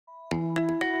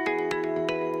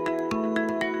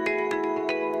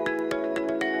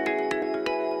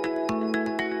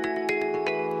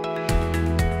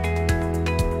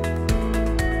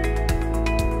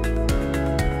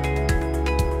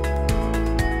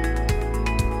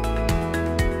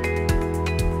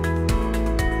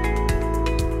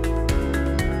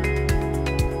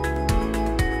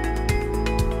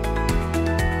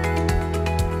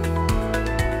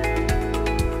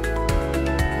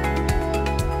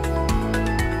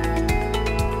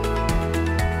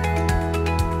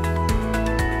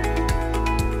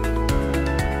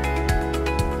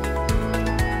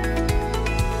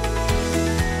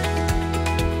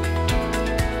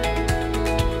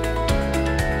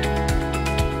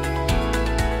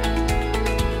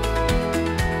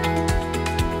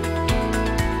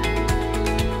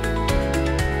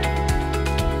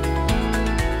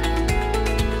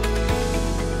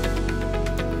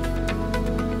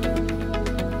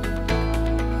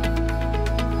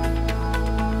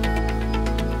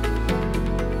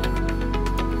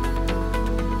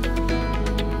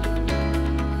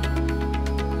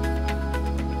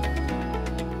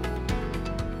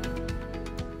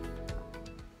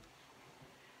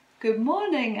Good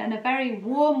morning and a very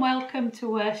warm welcome to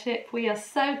worship. We are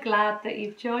so glad that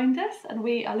you've joined us and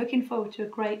we are looking forward to a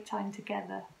great time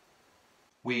together.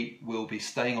 We will be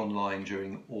staying online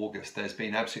during August. There's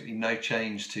been absolutely no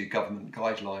change to government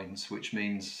guidelines, which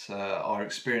means our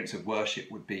experience of worship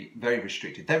would be very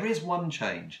restricted. There is one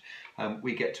change.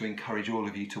 We get to encourage all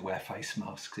of you to wear face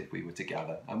masks if we were to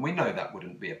gather, and we know that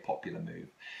wouldn't be a popular move.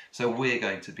 So we're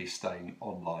going to be staying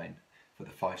online for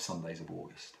the 5 Sundays of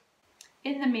August.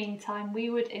 In the meantime,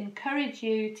 we would encourage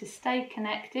you to stay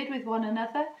connected with one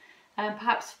another,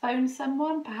 perhaps phone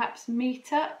someone, perhaps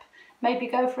meet up, maybe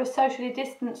go for a socially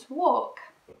distanced walk.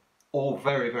 All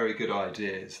very, very good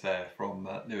ideas there from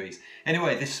Louise.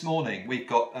 Anyway, this morning we've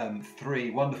got 3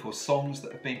 wonderful songs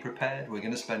that have been prepared. We're going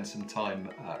to spend some time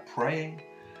praying.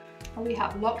 We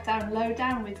have Lockdown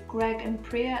Lowdown with Greg and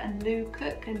Priya and Lou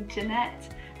Cook and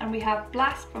Jeanette. And we have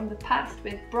Blast from the Past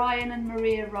with Brian and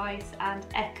Maria Rice and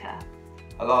Eka.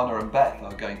 Alana and Beth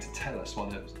are going to tell us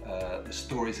one of the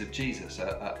stories of Jesus,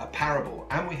 a parable.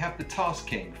 And we have the Task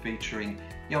King featuring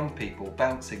young people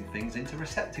bouncing things into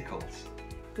receptacles.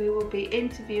 We will be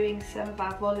interviewing some of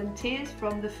our volunteers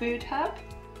from the Food Hub.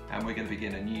 And we're going to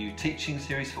begin a new teaching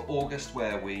series for August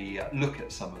where we look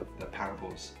at some of the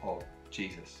parables of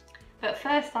Jesus. But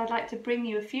first I'd like to bring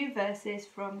you a few verses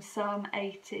from Psalm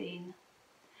 18.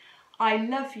 I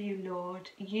love you, Lord,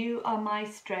 you are my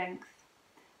strength.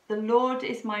 The Lord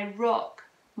is my rock,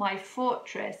 my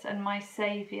fortress and my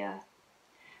saviour.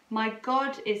 My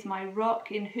God is my rock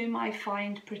in whom I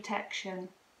find protection.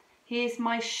 He is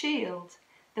my shield,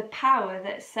 the power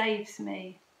that saves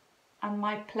me, and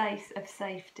my place of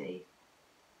safety.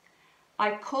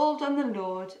 I called on the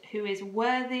Lord who is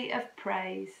worthy of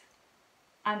praise,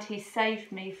 and he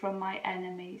saved me from my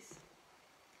enemies.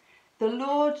 The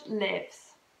Lord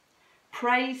lives.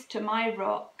 Praise to my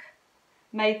rock.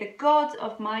 May the God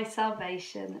of my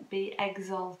salvation be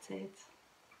exalted.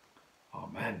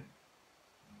 Amen.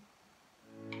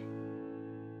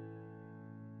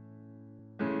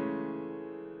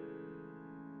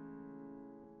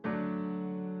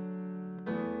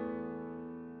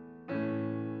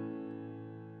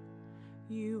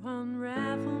 You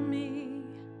unravel me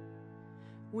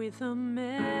with a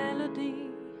melody.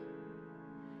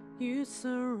 You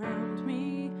surround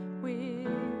me with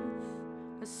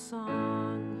a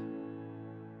song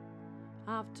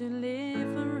of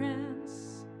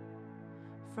deliverance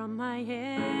from my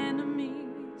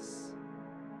enemies,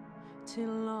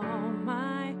 till all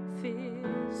my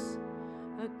fears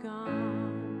are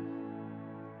gone.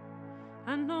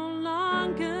 I'm no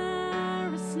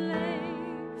longer a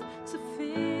slave to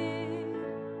fear.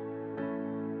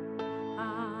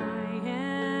 I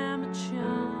am a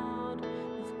child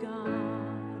of God.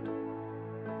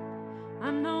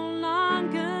 I'm no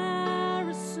longer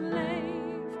a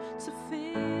slave to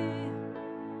fear.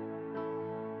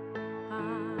 I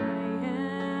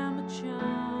am a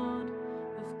child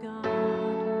of God.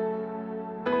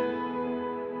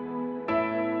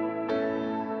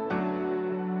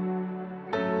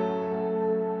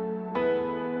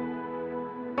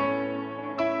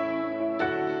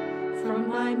 From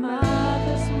my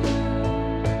mother's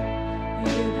womb,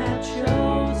 you have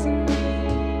chosen me.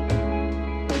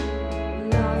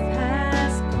 I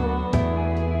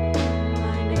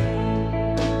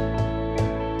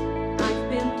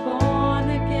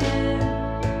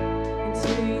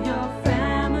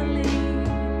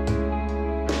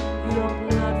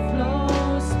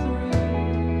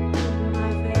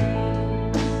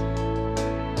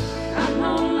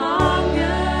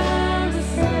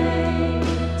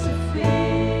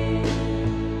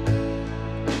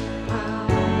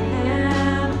am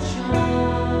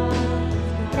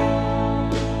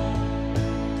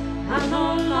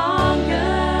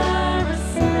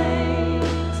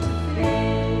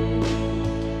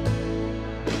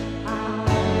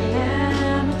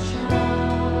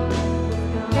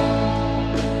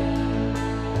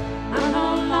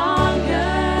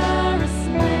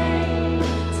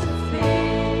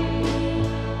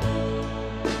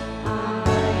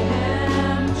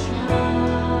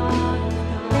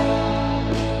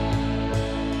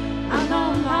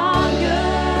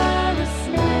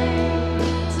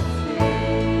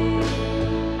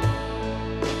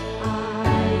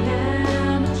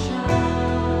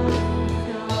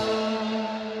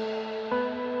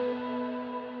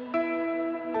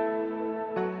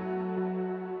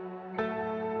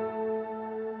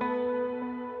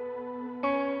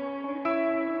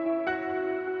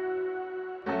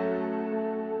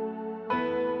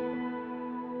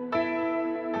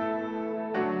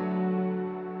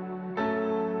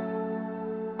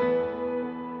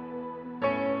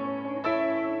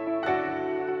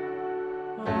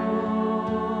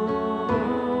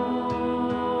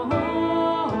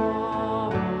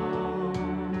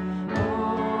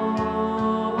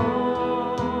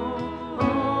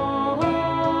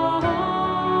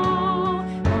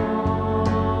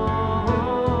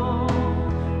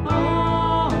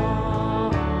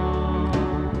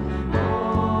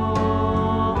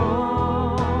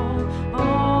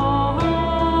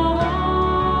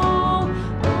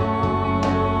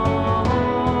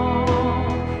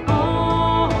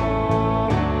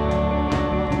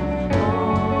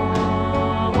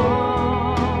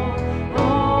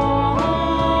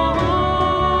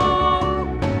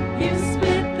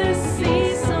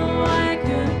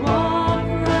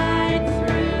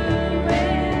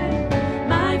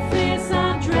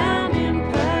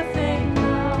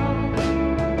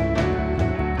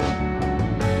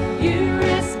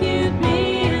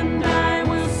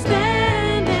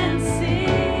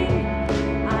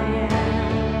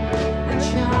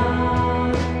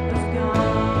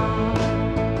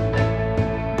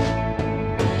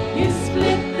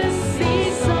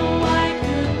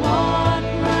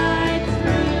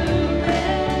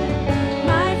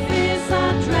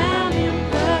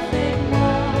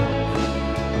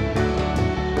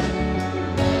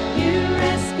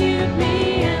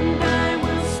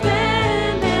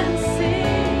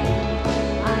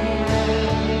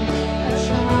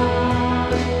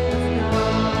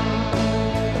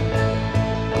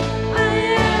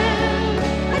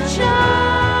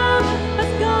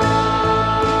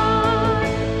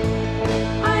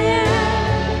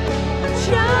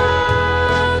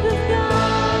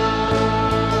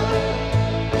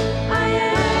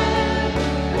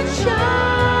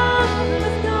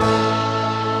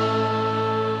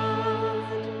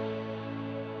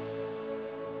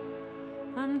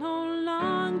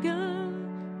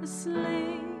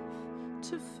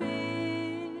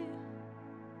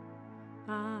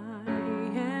I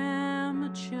am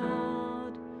a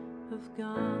child of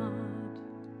God.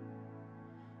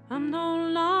 I'm no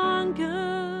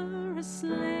longer a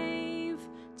slave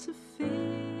to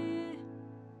fear.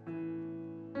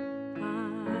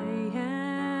 I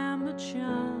am a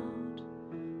child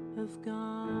of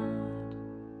God.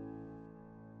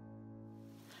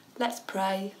 Let's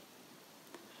pray.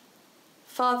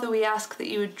 Father, we ask that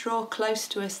you would draw close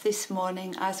to us this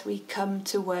morning as we come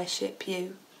to worship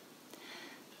you.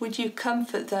 Would you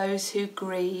comfort those who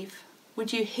grieve?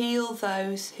 Would you heal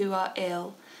those who are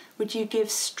ill? Would you give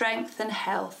strength and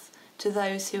health to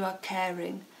those who are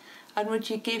caring? And would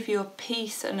you give your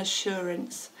peace and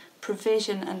assurance,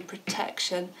 provision and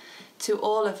protection to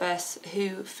all of us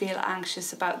who feel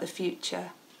anxious about the future?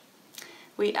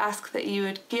 We ask that you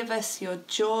would give us your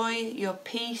joy, your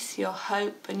peace, your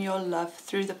hope and your love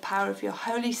through the power of your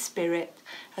Holy Spirit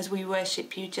as we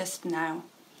worship you just now.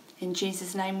 In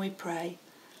Jesus' name we pray.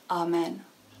 Amen.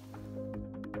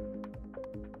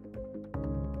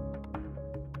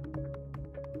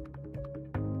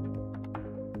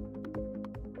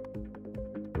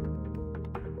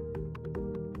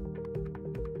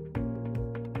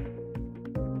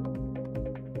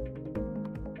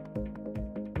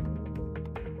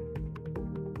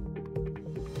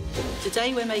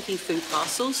 Today we're making food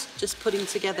parcels, just putting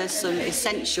together some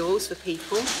essentials for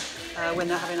people when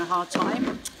they're having a hard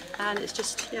time, and it's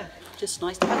just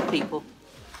nice to help people.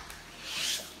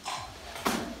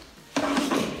 We're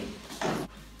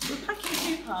packing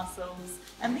food parcels,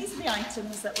 and these are the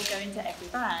items that will go into every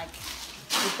bag.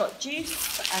 We've got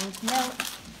juice and milk,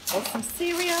 there's some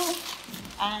cereal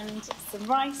and some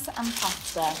rice and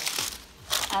pasta,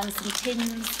 and some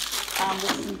tins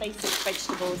with some basic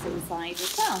vegetables inside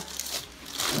as well.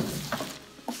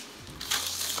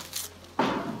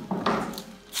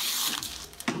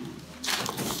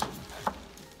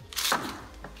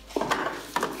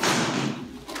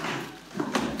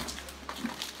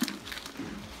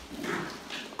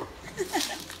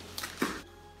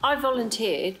 I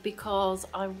volunteered because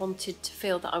I wanted to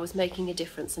feel that I was making a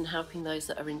difference and helping those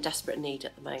that are in desperate need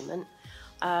at the moment.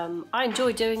 I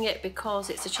enjoy doing it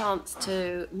because it's a chance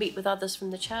to meet with others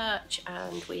from the church,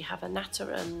 and we have a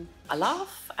natter and a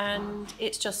laugh, and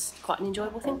it's just quite an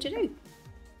enjoyable thing to do.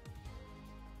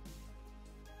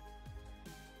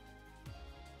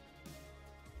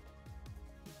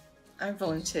 I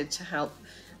volunteered to help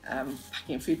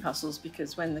packing food parcels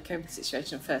because when the COVID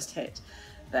situation first hit,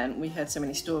 then we heard so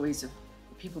many stories of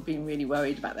people being really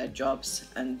worried about their jobs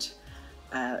and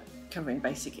covering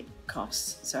basic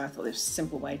costs. So I thought this was a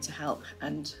simple way to help,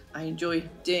 and I enjoy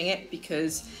doing it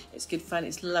because it's good fun.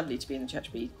 It's lovely to be in the church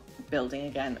building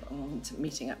again and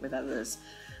meeting up with others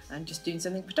and just doing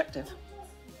something productive.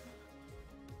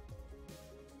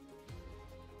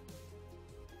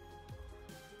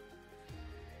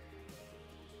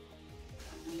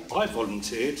 I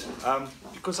volunteered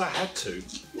because I had to,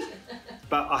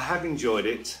 but I have enjoyed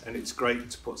it, and it's great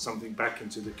to put something back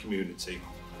into the community.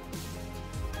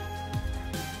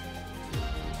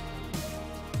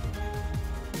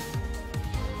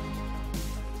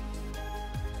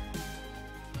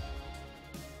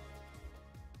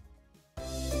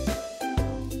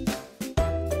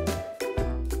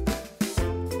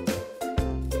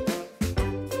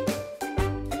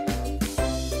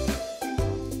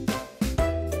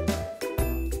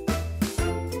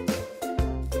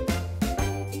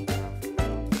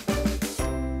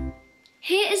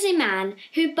 Here is a man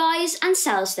who buys and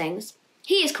sells things.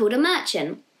 He is called a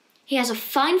merchant. He has a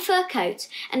fine fur coat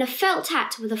and a felt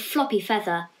hat with a floppy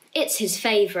feather. It's his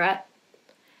favourite.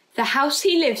 The house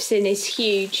he lives in is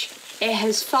huge. It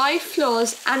has 5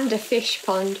 floors and a fish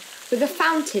pond with a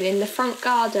fountain in the front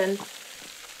garden.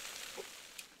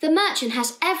 The merchant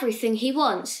has everything he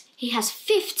wants. He has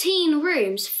 15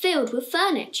 rooms filled with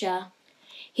furniture.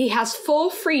 He has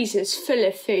 4 freezers full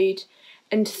of food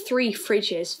and 3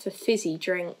 fridges for fizzy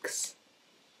drinks.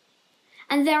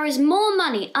 And there is more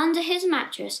money under his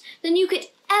mattress than you could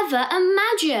ever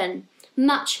imagine.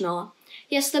 Much more.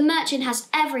 Yes, the merchant has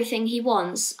everything he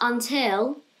wants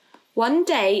until... One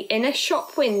day in a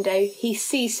shop window he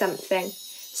sees something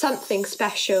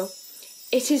special.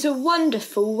 It is a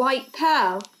wonderful white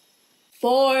pearl.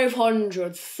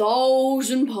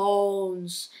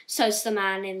 £500,000, says the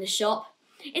man in the shop.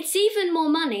 It's even more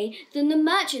money than the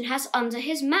merchant has under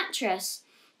his mattress,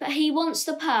 but he wants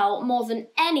the pearl more than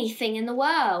anything in the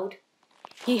world.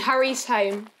 He hurries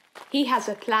home. He has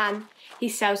a plan. He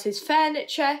sells his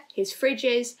furniture, his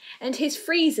fridges, and his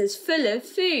freezers full of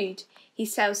food. He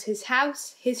sells his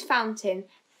house, his fountain,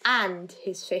 and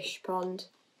his fish pond.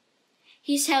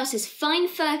 He sells his fine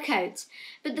fur coat,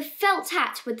 but the felt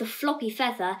hat with the floppy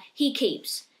feather he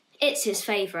keeps. It's his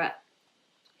favourite.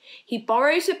 He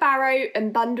borrows a barrow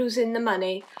and bundles in the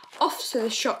money. Off to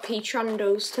the shop he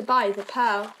trundles to buy the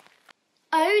pearl.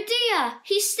 Oh dear,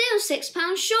 he's still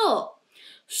 £6 short.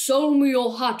 Sell me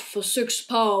your hat for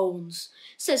 £6,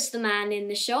 says the man in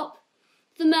the shop.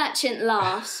 The merchant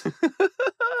laughs.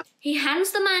 He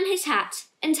hands the man his hat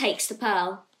and takes the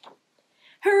pearl.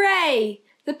 Hooray!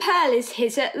 The pearl is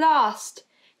his at last.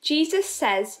 Jesus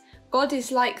says, God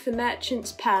is like the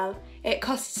merchant's pearl. It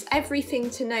costs everything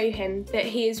to know him, but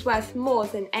he is worth more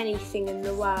than anything in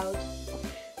the world.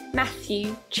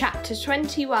 Matthew chapter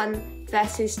 21,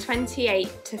 verses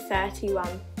 28 to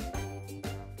 31.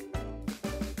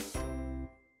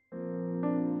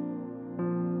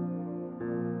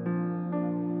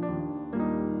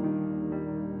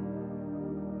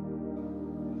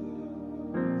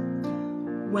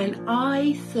 When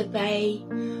I survey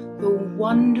the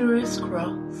wondrous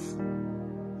cross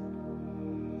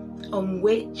on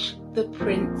which the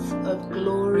Prince of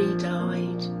Glory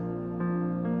died,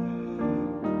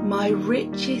 my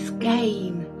richest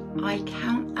gain I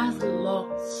count as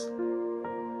loss,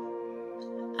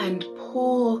 and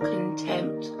pour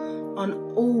contempt on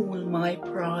all my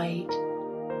pride.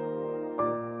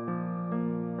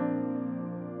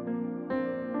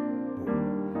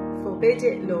 Forbid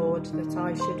it, Lord, that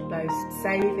I should boast,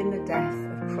 save in the death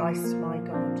of Christ my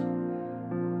God.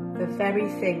 The very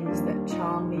things that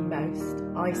charm me most,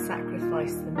 I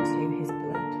sacrifice them to his blood.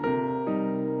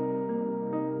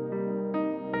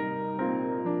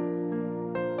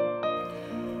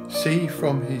 See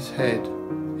from his head,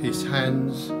 his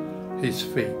hands, his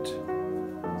feet.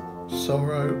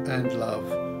 Sorrow and love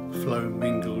flow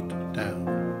mingled down.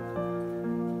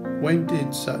 When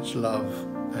did such love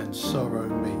and sorrow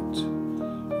meet,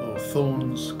 or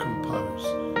thorns compose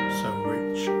so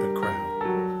rich a crown?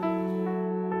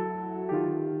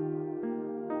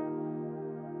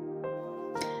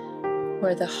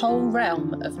 Were the whole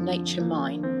realm of nature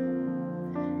mine,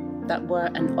 that were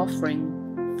an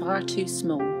offering far too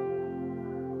small,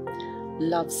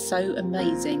 love so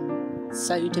amazing,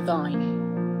 so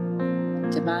divine,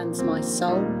 demands my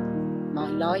soul, my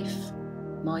life,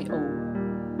 my all.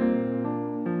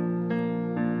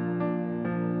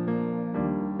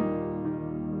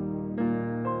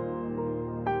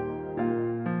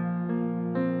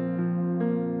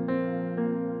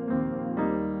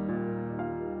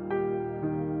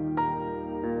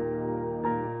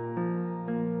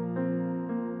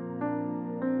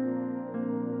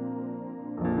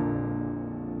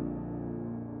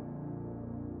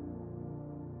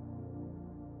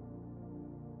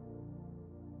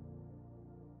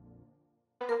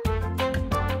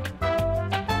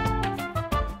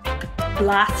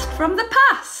 Blast from the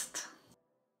past.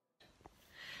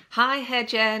 Hi,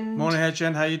 Hedge End. Morning, Hedge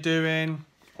End. How you doing?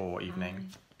 Or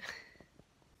evening.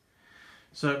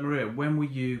 So, Maria, when were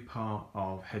you part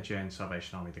of Hedge End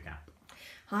Salvation Army, The Gap?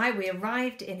 Hi, we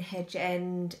arrived in Hedge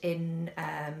End in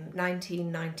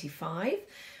 1995.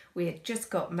 We had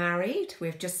just got married.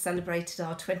 We've just celebrated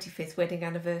our 25th wedding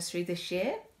anniversary this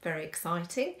year. Very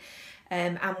exciting.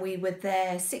 And we were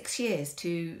there 6 years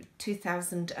to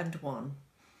 2001.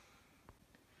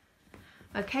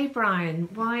 Okay, Brian,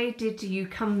 why did you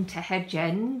come to Hedge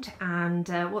End, and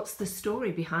what's the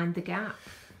story behind The Gap?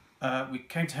 We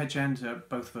came to Hedge End.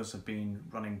 Both of us have been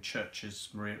running churches,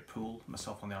 Maria at Poole,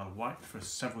 myself on the Isle of Wight, for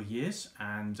several years.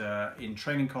 And in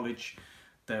training college,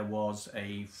 there was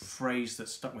a phrase that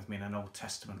stuck with me in an Old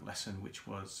Testament lesson, which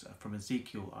was from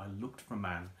Ezekiel, I looked for a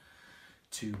man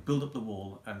to build up the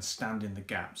wall and stand in the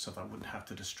gap so that I wouldn't have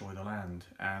to destroy the land.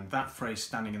 And that phrase,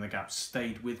 standing in the gap,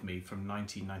 stayed with me from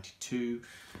 1992,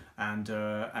 and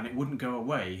it wouldn't go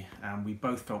away. And we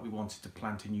both felt we wanted to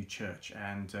plant a new church,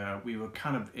 and we were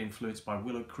kind of influenced by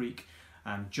Willow Creek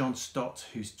and John Stott,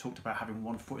 who's talked about having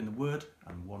 1 foot in the Word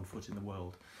and 1 foot in the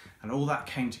world. And all that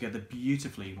came together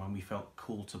beautifully when we felt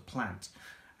called to plant.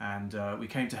 And we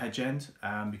came to Hedge End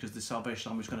because the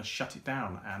Salvation Army was going to shut it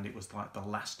down, and it was like the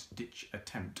last ditch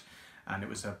attempt, and it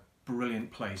was a brilliant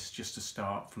place just to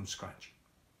start from scratch.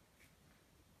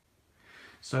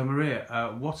 So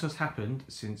Maria, what has happened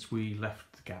since we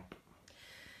left The Gap?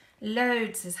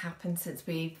 Loads has happened since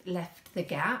we've left The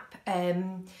Gap.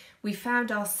 We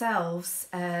found ourselves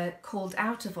called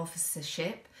out of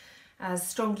officership as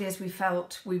strongly as we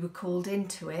felt we were called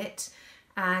into it.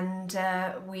 And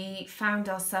we found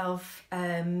ourselves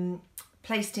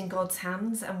placed in God's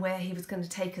hands, and where he was going to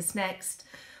take us next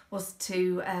was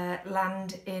to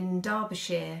land in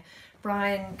Derbyshire.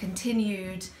 Brian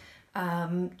continued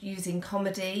using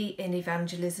comedy in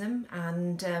evangelism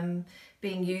and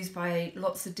being used by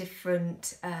lots of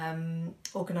different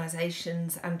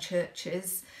organisations and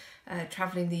churches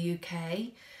travelling the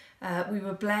UK. We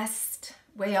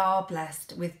are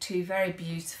blessed with two very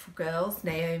beautiful girls,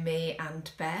 Naomi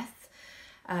and Beth.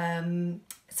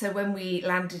 So when we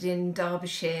landed in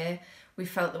Derbyshire, we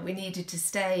felt that we needed to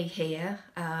stay here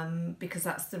because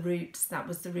that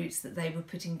was the roots that they were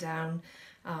putting down,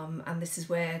 and this is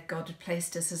where God had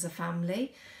placed us as a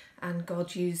family, and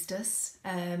God used us.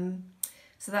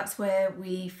 So that's where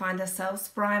we find ourselves.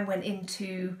 Brian went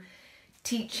into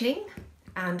teaching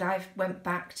and I went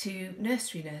back to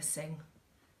nursery nursing.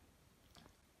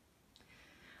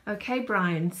 Okay,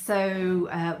 Brian,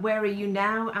 so where are you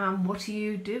now and what are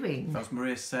you doing? As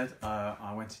Maria said,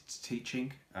 I went into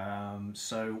teaching.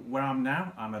 So where I'm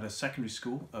now, I'm at a secondary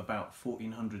school, about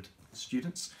 1,400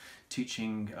 students,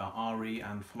 teaching RE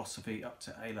and philosophy up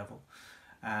to A level.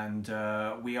 And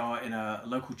we are in a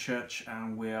local church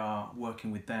and we are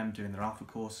working with them, doing their alpha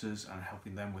courses and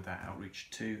helping them with their outreach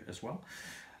too as well.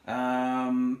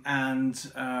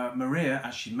 Maria,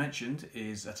 as she mentioned,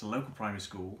 is at a local primary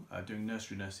school doing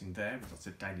nursery nursing there with lots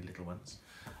of dainty little ones.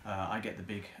 I get the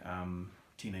big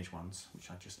teenage ones, which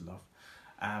I just love.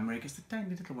 Maria gets the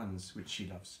dainty little ones, which she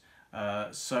loves.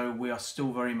 So we are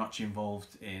still very much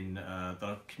involved in the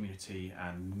local community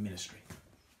and ministry.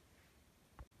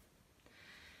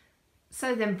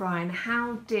 So then, Brian,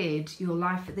 how did your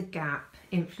life at the Gap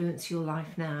influence your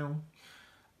life now?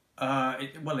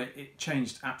 It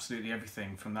changed absolutely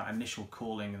everything from that initial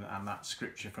calling and that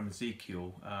scripture from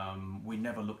Ezekiel. We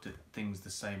never looked at things the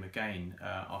same again.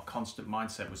 Our constant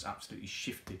mindset was absolutely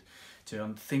shifted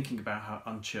to thinking about how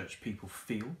unchurched people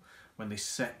feel when they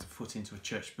set foot into a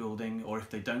church building, or if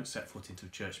they don't set foot into a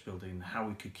church building, how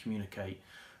we could communicate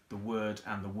the word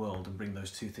and the world and bring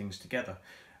those two things together.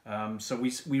 So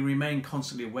we remain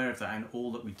constantly aware of that in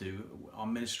all that we do. Our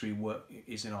ministry work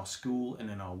is in our school and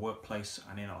in our workplace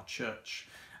and in our church,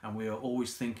 and we are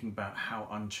always thinking about how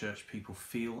unchurched people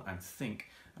feel and think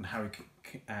and how we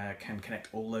can connect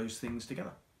all those things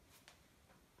together.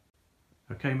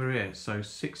 Okay, Maria, so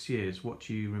 6 years, what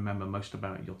do you remember most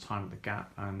about your time at the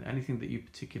Gap and anything that you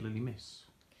particularly miss?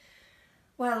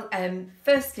 Well,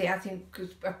 firstly, I think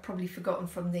I've probably forgotten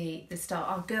from the start,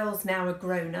 our girls now are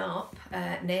grown up.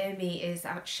 Naomi is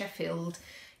at Sheffield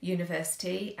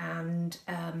University and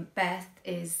Beth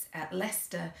is at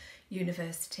Leicester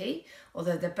University,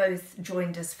 although they're both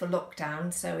joined us for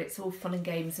lockdown, so it's all fun and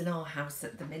games in our house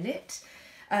at the minute.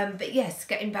 But yes,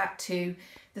 getting back to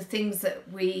the things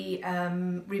that we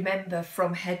remember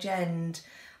from Hedge End,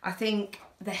 I think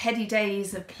the heady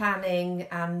days of planning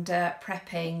and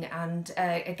prepping and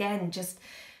again just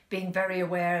being very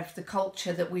aware of the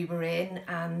culture that we were in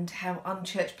and how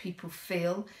unchurched people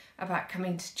feel about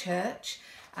coming to church,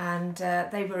 and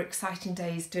they were exciting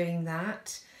days doing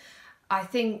that. I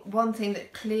think one thing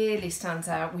that clearly stands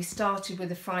out, we started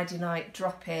with a Friday night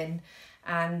drop-in,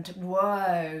 and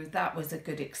whoa, that was a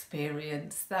good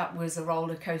experience. That was a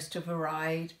roller coaster of a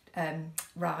ride.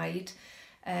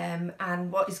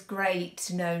 And what is great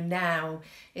to know now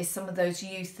is some of those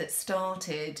youth that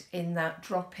started in that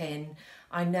drop-in,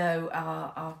 I know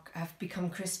have become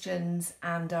Christians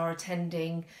and are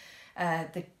attending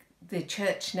the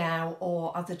church now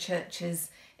or other churches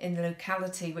in the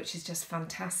locality, which is just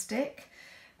fantastic.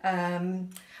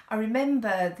 I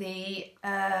remember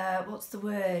what's the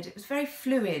word? It was very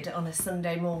fluid on a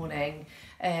Sunday morning,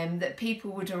 that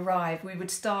people would arrive. We would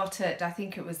start at, I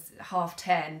think it was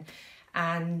 10:30,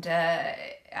 and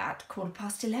at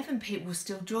 11:15 people were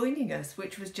still joining us,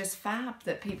 which was just fab,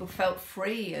 that people felt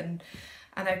free and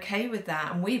okay with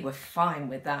that, and we were fine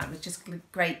with that. It was just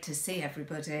great to see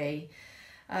everybody.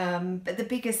 But the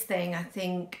biggest thing, I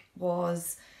think,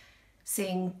 was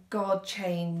seeing God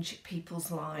change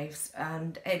people's lives,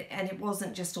 and it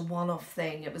wasn't just a one-off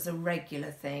thing, it was a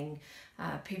regular thing.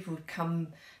 People would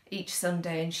come each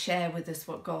Sunday and share with us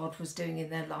what God was doing in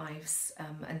their lives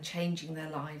and changing their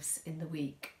lives in the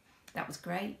week. That was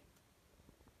great.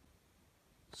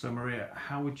 So Maria,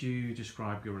 how would you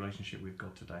describe your relationship with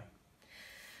God today?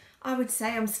 I would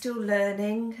say I'm still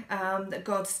learning, that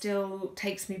God still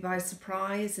takes me by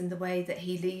surprise in the way that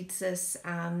he leads us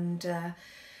and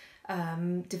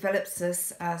develops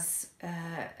us as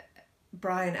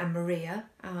Brian and Maria.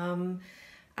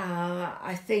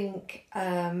 I think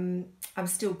I'm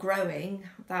still growing.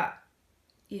 That,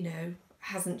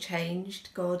 hasn't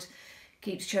changed. God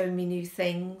keeps showing me new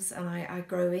things and I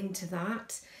grow into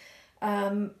that.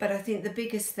 But I think the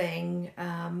biggest thing,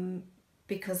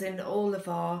 because in all of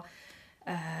our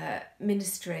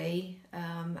ministry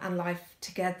and life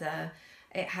together,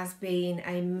 it has been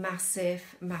a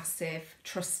massive, massive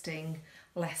trusting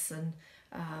lesson,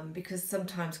 because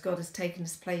sometimes God has taken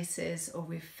us places, or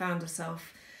we've found ourselves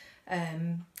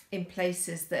in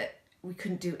places that we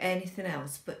couldn't do anything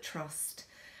else but trust.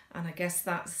 And I guess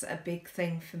that's a big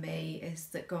thing for me, is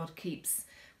that God keep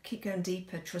going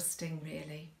deeper, trusting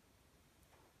really.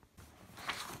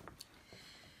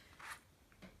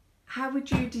 How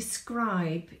would you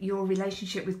describe your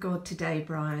relationship with God today,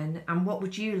 Brian? And what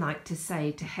would you like to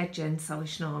say to Hedge End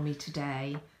Salvation Army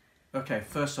today? Okay,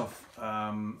 first off,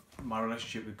 my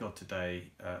relationship with God today,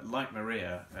 like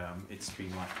Maria, it's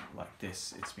been like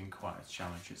this. It's been quite a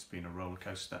challenge. It's been a roller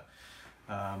coaster.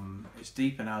 It's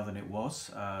deeper now than it was.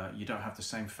 You don't have the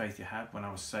same faith you had when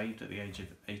I was saved at the age of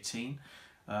 18.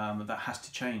 That has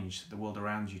to change. The world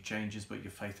around you changes, but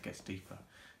your faith gets deeper.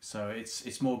 So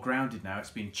it's more grounded now. It's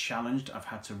been challenged. I've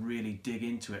had to really dig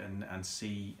into it and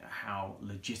see how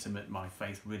legitimate my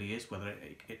faith really is, whether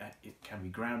it can be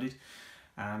grounded.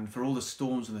 And for all the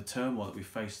storms and the turmoil that we've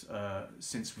faced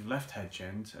since we left Hedge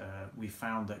End, we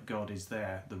found that God is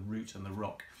there, the root and the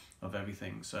rock of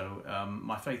everything. So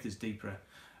my faith is deeper,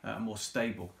 more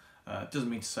stable. It doesn't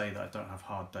mean to say that I don't have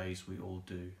hard days. We all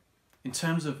do. In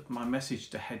terms of my message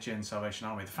to Hedge End Salvation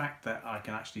Army, the fact that I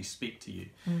can actually speak to you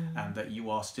and that you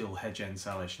are still Hedge End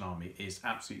Salvation Army is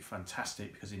absolutely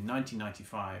fantastic, because in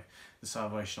 1995 the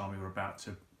Salvation Army were about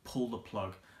to pull the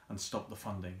plug and stop the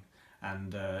funding,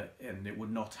 and it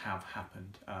would not have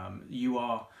happened.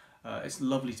 It's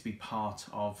lovely to be part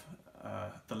of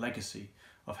the legacy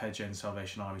of Hedge End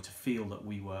Salvation Army, to feel that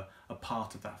we were a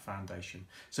part of that foundation.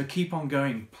 So keep on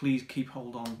going, please keep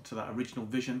hold on to that original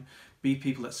vision, be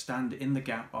people that stand in the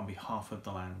gap on behalf of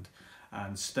the land,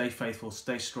 and stay faithful,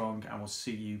 stay strong, and we'll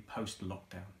see you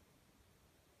post-lockdown.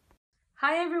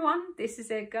 Hi everyone, this is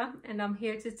Edgar, and I'm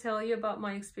here to tell you about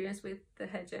my experience with the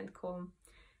Hedge End Call.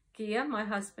 Gia, my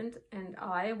husband, and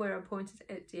I were appointed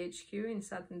at the HQ in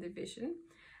Southern Division,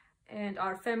 and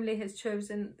our family has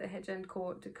chosen the Hedge End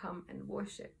Call to come and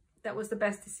worship. That was the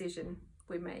best decision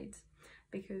we made,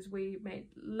 because we made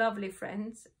lovely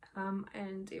friends,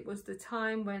 and it was the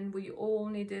time when we all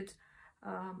needed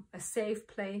a safe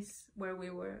place where we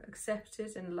were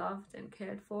accepted and loved and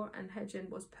cared for, and Hedge End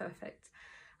was perfect.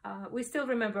 We still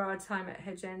remember our time at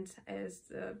Hedge End as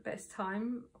the best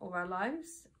time of our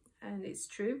lives, and it's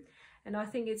true. And I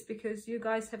think it's because you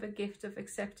guys have a gift of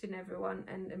accepting everyone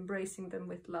and embracing them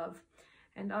with love.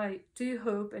 And I do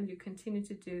hope, and you continue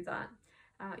to do that.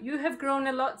 You have grown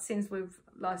a lot since we've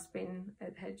last been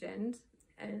at Hedge End,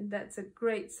 and that's a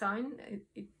great sign.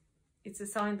 It's a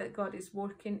sign that God is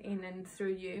working in and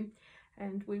through you,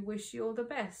 and we wish you all the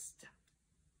best.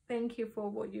 Thank you for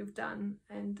what you've done,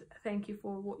 and thank you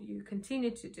for what you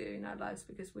continue to do in our lives,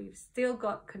 because we've still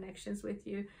got connections with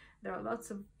you. There are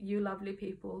lots of you lovely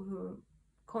people who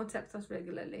contact us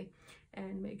regularly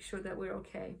and make sure that we're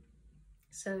okay.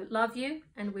 So love you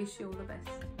and wish you all the best.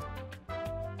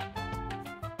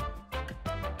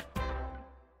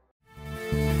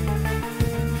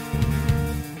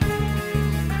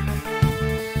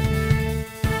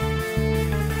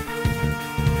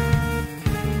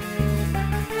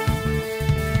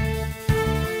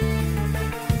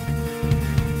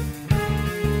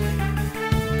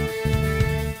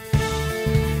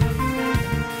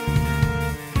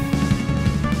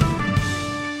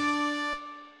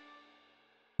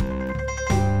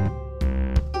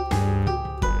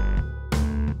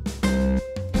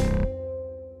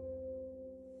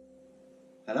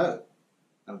 Hello,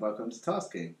 and welcome to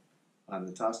Tasking. I'm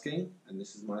the Task King, and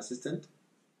this is my assistant,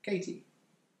 Katie.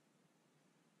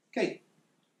 Kate,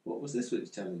 what was this week's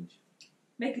challenge?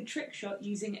 Make a trick shot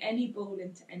using any ball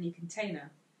into any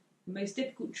container. The most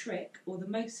difficult trick, or the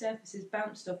most surfaces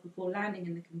bounced off before landing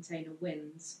in the container,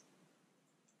 wins.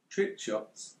 Trick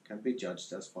shots can be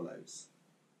judged as follows.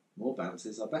 More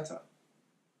bounces are better.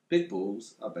 Big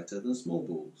balls are better than small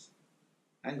balls.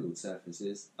 Angled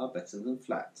surfaces are better than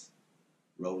flat.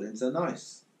 Roll-ins are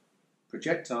nice.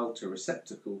 Projectile to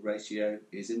receptacle ratio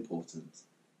is important,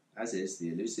 as is the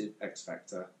elusive X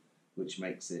factor, which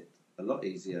makes it a lot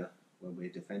easier when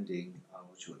we're defending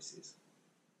our choices.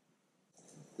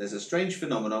 There's a strange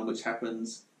phenomenon which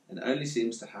happens and only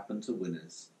seems to happen to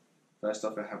winners. First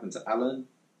off it happened to Alan,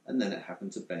 and then it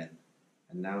happened to Ben,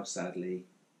 and now sadly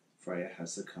Freya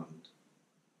has succumbed.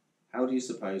 How do you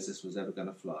suppose this was ever going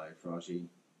to fly, Fraji?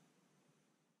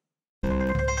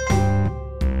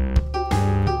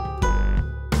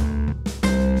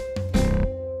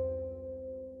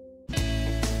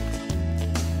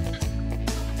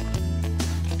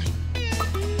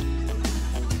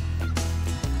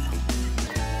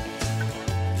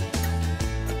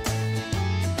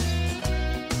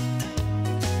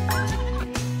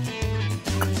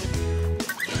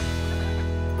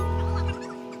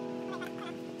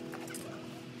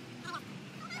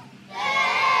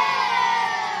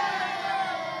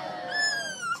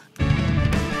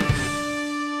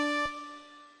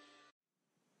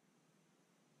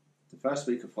 first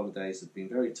week of holidays has been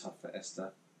very tough for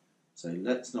Esther, so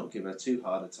let's not give her too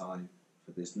hard a time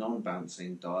for this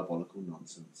non-bouncing diabolical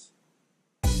nonsense.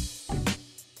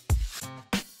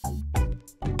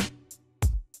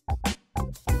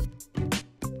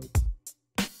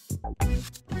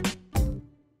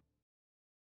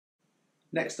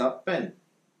 Next up, Ben.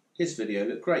 His video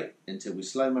looked great until we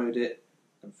slow-moed it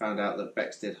and found out that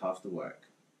Bex did half the work,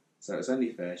 so it's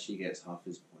only fair she gets half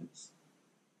his points.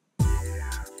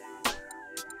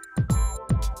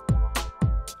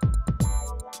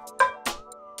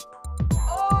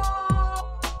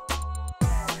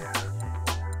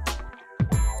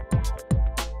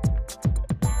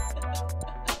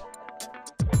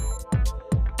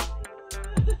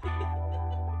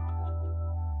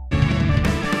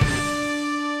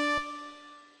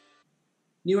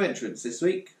 New entrants this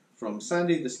week from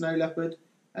Sandy the Snow Leopard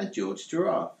and George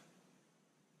Giraffe.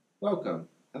 Welcome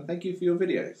and thank you for your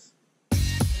videos.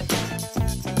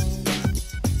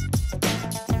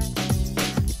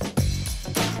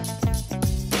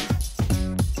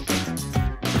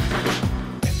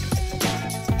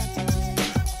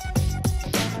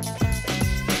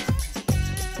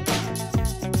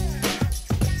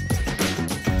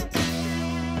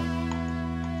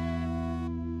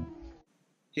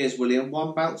 Here's William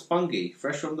One Bounce Bungie,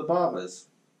 fresh from the barbers.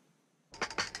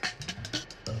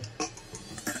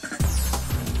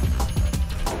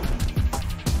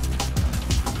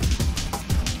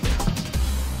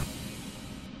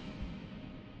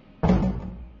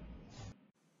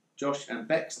 Josh and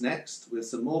Bex next with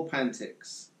some more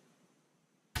pantics.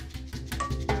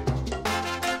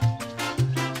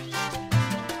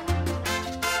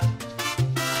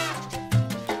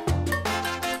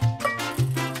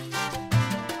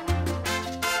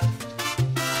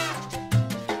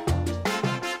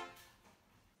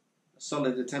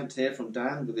 Solid attempt here from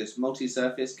Dan with this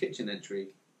multi-surface kitchen entry.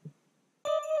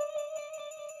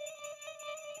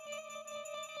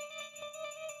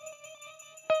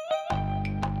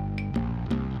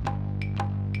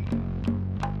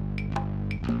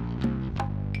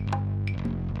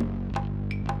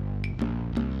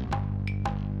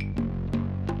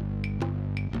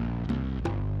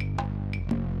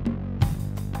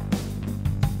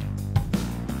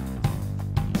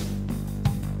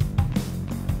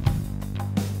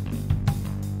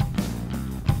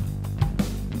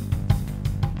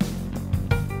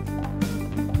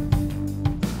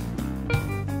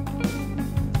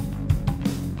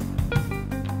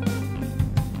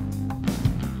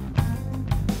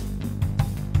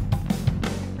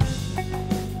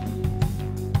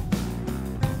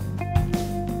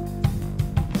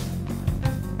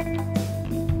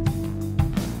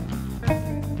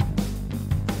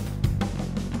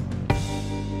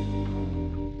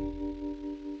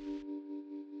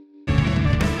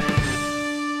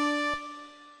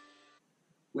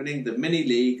 Winning the mini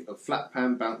league of flat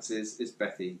pan bounces is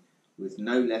Bethy with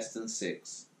no less than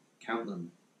 6. Count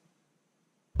them.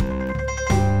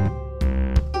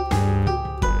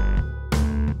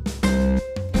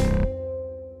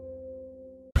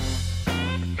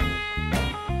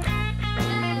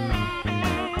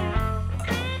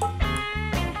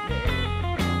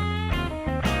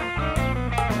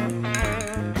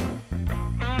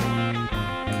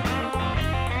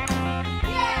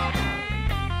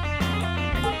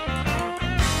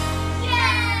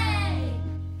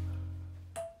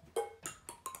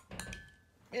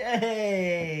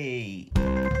 Yay!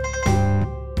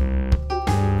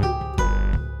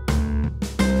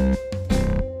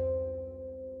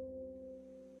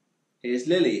 Here's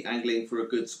Lily angling for a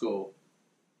good score.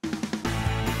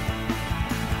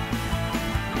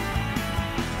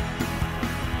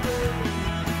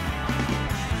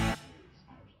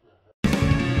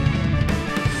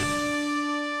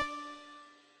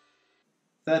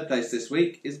 Third place this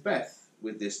week is Beth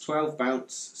with this 12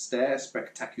 bounce stair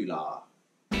spectacular.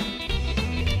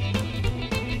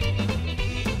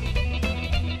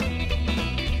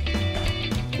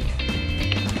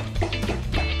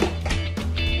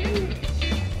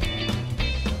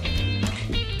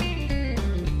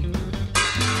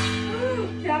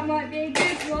 That might be a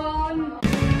good one.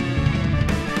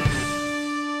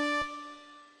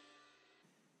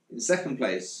 In second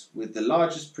place with the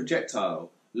largest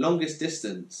projectile, longest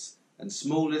distance and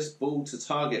smallest ball to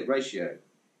target ratio,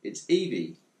 it's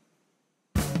Evie.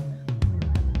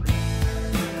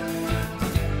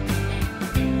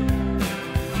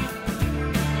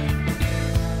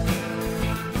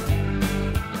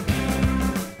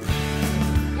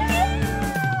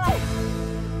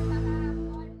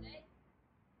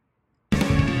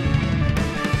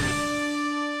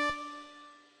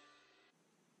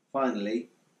 Finally,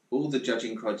 All the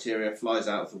judging criteria flies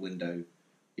out of the window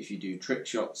if you do trick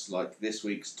shots like this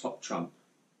week's top trump.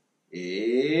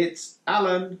 It's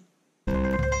Alan!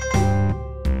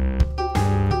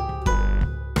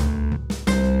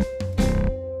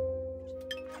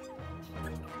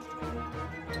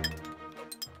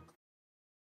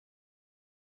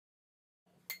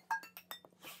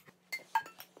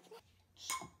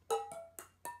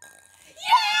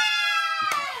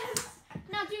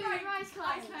 Now do your eyes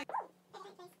closed.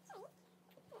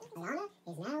 Alana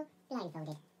is now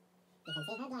blindfolded. You can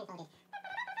see her blindfolded.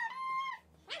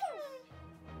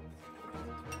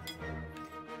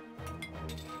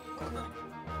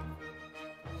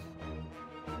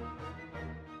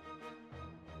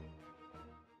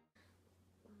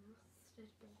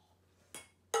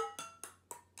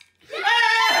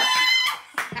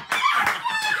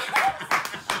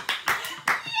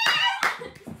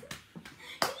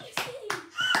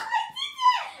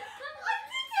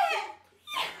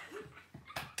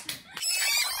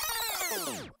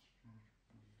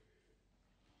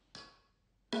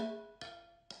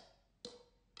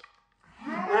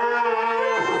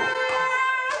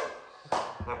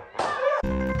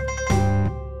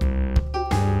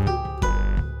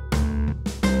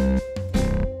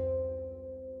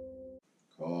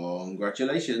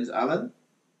 Congratulations, Alan.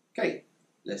 Okay,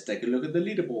 let's take a look at the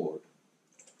leaderboard.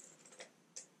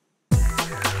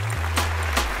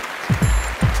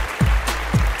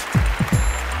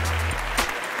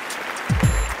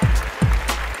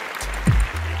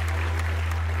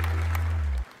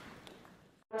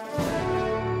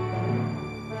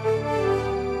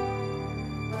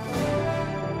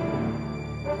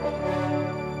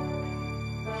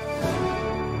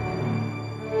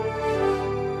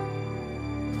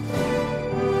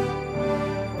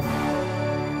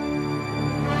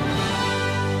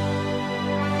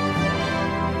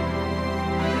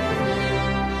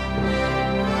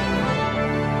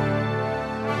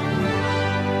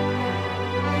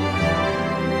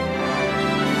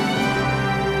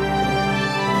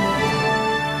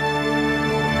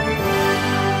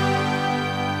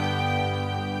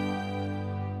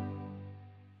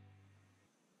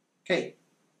 Okay,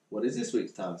 what is this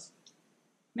week's task?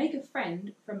 Make a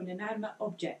friend from an inanimate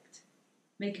object.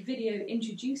 Make a video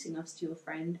introducing us to your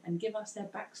friend and give us their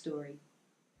backstory.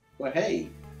 Well, hey,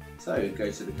 so go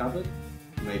to the cupboard,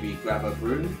 maybe grab a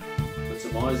broom, put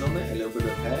some eyes on it, a little bit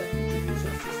of hair, introduce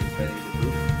us. This is Benny the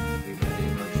Broom. We met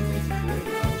in 1984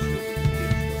 with our student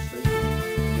King's Cross Station,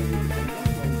 and we became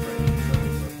lifelong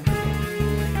friends.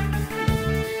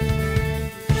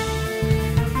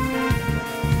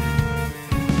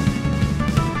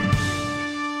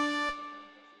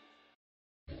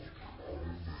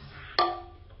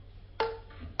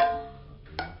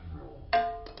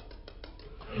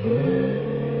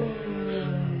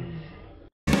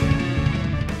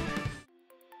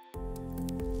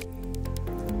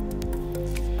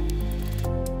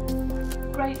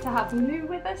 Great to have Lou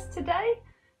with us today.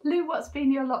 Lou, what's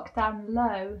been your lockdown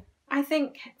low? I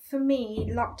think for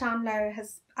me, lockdown low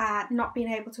has not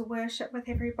being able to worship with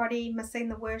everybody, missing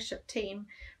the worship team,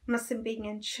 missing being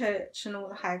in church and all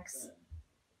the hugs.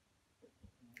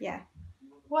 Yeah.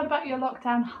 What about your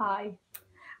lockdown high?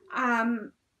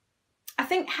 I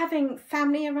think having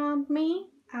family around me,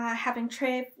 having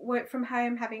Trev work from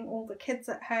home, having all the kids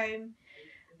at home,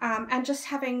 and just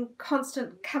having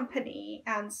constant company,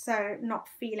 and so not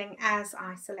feeling as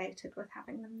isolated with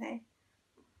having them there.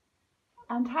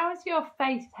 And how has your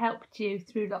faith helped you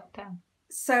through lockdown?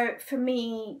 So for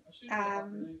me,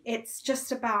 it's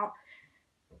just about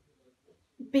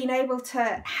being able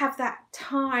to have that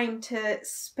time to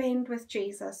spend with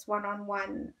Jesus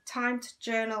one-on-one, time to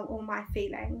journal all my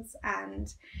feelings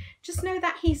and just know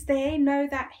that he's there, know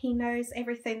that he knows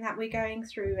everything that we're going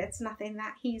through. It's nothing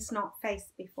that he's not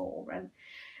faced before, and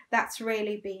that's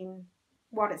really been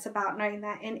what it's about, knowing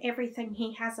that in everything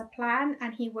he has a plan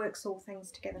and he works all things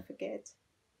together for good.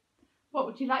 What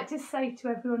would you like to say to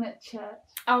everyone at church?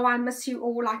 Oh, I miss you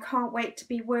all. I can't wait to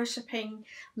be worshipping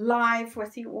live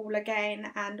with you all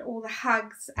again, and all the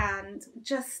hugs and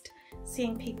just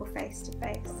seeing people face to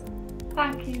face.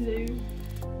 Thank you, Lou.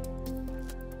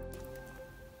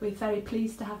 We're very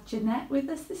pleased to have Jeanette with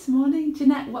us this morning.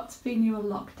 Jeanette, what's been your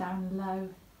lockdown low?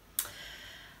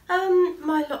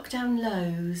 My lockdown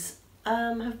lows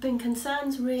have been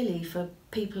concerns really for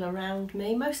people around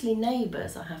me, mostly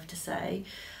neighbours, I have to say.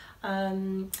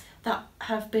 That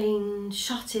have been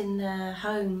shut in their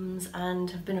homes and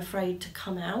have been afraid to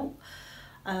come out.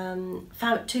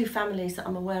 Two families that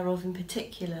I'm aware of in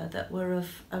particular that were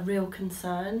of a real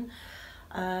concern,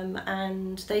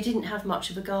 and they didn't have much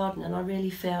of a garden, and I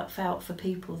really felt for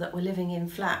people that were living in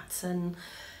flats and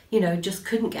you know, just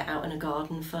couldn't get out in a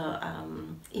garden for,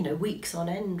 you know, weeks on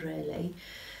end really.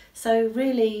 So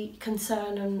really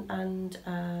concern and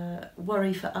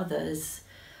worry for others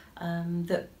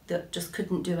that just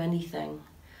couldn't do anything.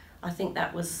 I think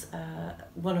that was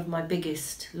one of my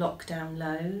biggest lockdown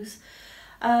lows.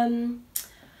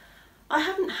 I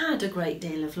haven't had a great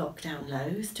deal of lockdown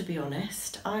lows, to be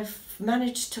honest. I've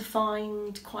managed to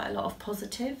find quite a lot of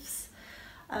positives.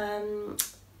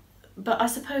 But I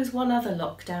suppose one other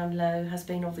lockdown low has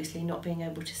been obviously not being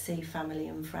able to see family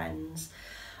and friends.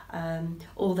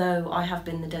 Although I have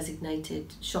been the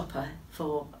designated shopper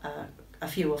for a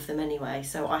few of them anyway,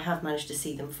 so I have managed to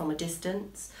see them from a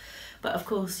distance. But of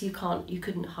course you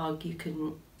couldn't hug, you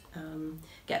couldn't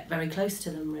get very close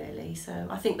to them really. So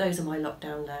I think those are my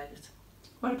lockdown lows.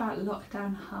 What about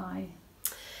lockdown high?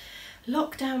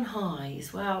 Lockdown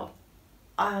highs, well,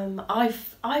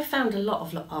 I've found a lot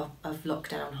of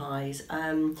lockdown highs.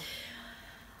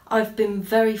 I've been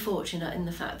very fortunate in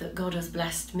the fact that God has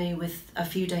blessed me with a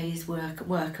few days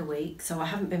work a week, so I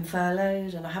haven't been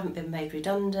furloughed and I haven't been made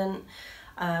redundant,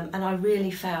 and I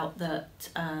really felt that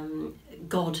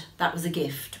God, that was a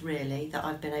gift really, that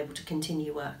I've been able to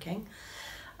continue working.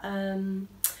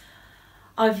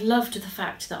 I've loved the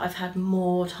fact that I've had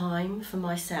more time for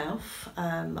myself.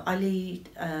 I lead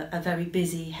a very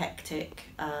busy, hectic,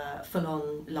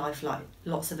 full-on life like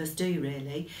lots of us do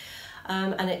really.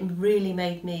 And it really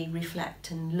made me reflect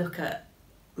and look at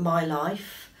my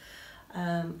life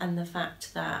and the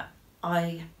fact that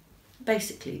I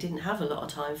basically didn't have a lot of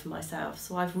time for myself.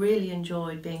 So I've really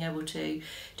enjoyed being able to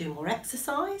do more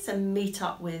exercise and meet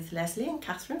up with Leslie and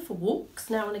Catherine for walks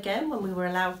now and again when we were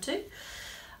allowed to.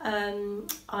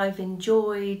 I've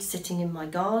enjoyed sitting in my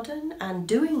garden and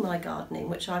doing my gardening,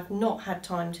 which I've not had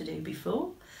time to do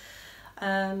before,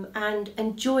 and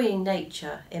enjoying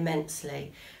nature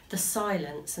immensely, the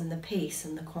silence and the peace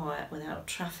and the quiet without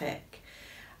traffic.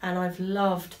 And I've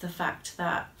loved the fact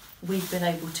that we've been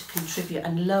able to contribute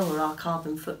and lower our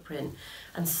carbon footprint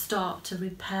and start to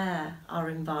repair our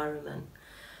environment.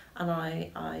 And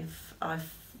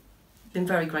I've been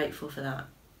very grateful for that.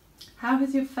 How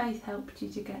has your faith helped you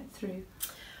to get through?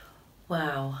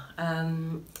 Wow,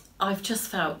 I've just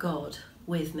felt God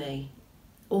with me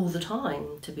all the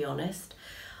time, to be honest.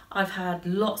 I've had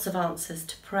lots of answers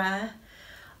to prayer.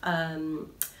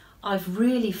 I've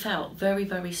really felt very,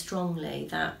 very strongly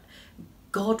that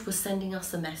God was sending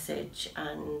us a message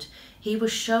and He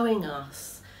was showing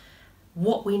us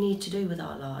what we need to do with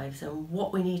our lives and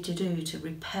what we need to do to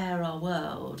repair our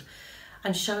world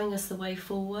and showing us the way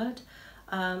forward.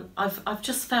 I've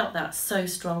just felt that so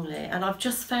strongly, and I've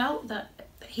just felt that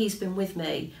He's been with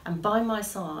me and by my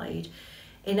side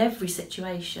in every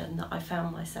situation that I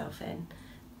found myself in.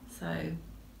 So,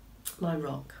 my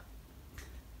rock.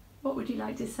 What would you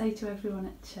like to say to everyone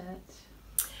at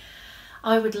church?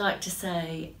 I would like to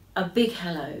say a big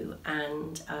hello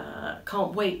and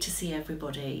can't wait to see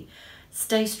everybody.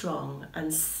 Stay strong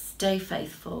and stay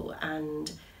faithful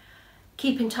and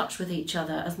keep in touch with each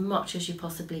other as much as you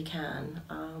possibly can,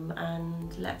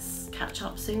 and let's catch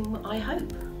up soon, I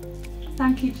hope.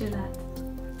 Thank you, Jeanette.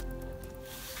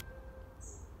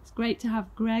 It's great to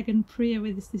have Greg and Priya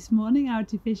with us this morning, our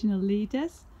divisional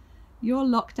leaders. Your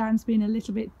lockdown's been a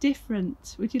little bit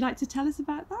different. Would you like to tell us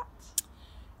about that?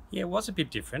 Yeah, it was a bit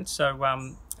different. So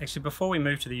actually before we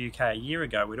moved to the UK a year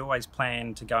ago, we'd always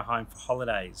planned to go home for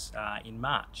holidays in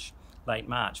March. Late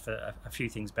March for a few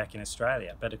things back in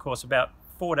Australia. But of course, about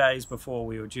 4 days before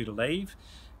we were due to leave,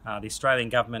 the Australian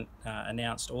government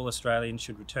announced all Australians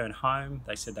should return home.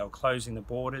 They said they were closing the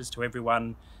borders to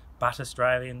everyone but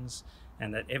Australians,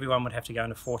 and that everyone would have to go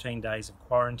into 14 days of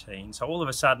quarantine. So all of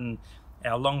a sudden,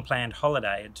 our long-planned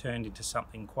holiday had turned into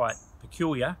something quite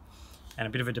peculiar and a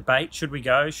bit of a debate. Should we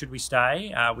go? Should we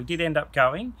stay? We did end up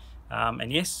going,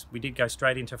 and yes, we did go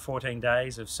straight into 14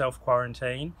 days of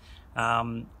self-quarantine.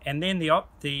 And then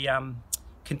the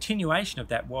continuation of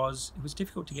that was, it was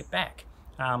difficult to get back.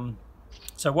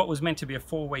 So what was meant to be a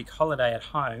 4-week holiday at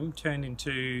home turned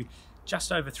into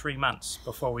just over 3 months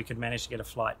before we could manage to get a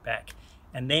flight back.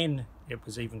 And then it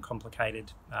was even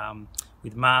complicated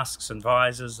with masks and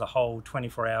visors, the whole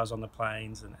 24 hours on the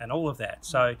planes and all of that.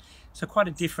 So quite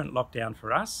a different lockdown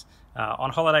for us. On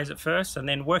holidays at first and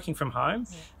then working from home,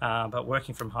 but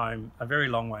working from home a very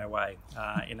long way away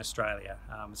in Australia.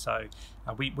 So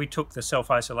we took the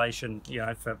self-isolation, you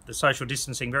know, for the social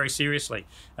distancing very seriously,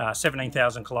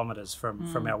 17,000 kilometres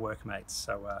from our workmates.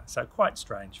 So quite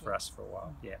strange for us for a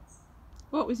while, yeah.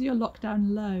 What was your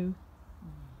lockdown low?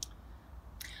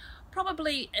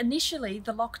 Probably initially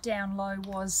the lockdown low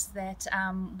was that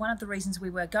one of the reasons we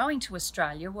were going to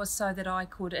Australia was so that I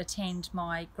could attend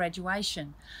my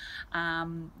graduation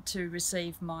to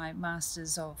receive my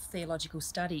Masters of Theological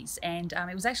Studies, and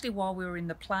it was actually while we were in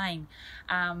the plane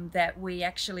that we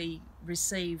actually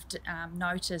received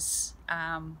notice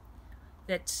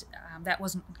that that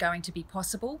wasn't going to be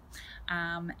possible,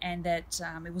 and that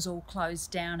it was all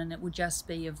closed down and it would just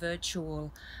be a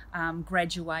virtual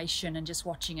graduation and just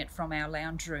watching it from our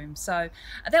lounge room. So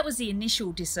that was the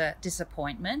initial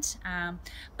disappointment,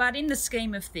 but in the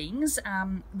scheme of things,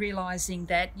 realising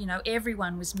that, you know,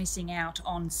 everyone was missing out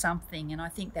on something, and I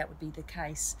think that would be the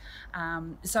case.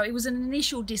 So it was an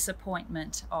initial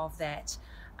disappointment of that.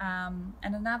 And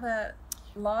another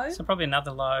low? So probably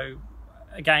another low,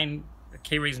 again, the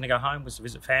key reason to go home was to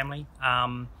visit family,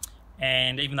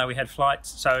 and even though we had flights,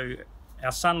 so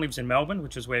our son lives in Melbourne,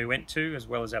 which is where we went to, as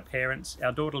well as our parents.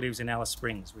 Our daughter lives in Alice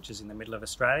Springs, which is in the middle of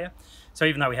Australia. So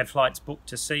even though we had flights booked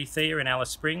to see Thea in Alice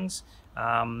Springs,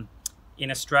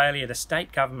 in Australia the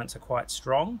state governments are quite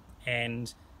strong,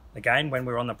 and again, when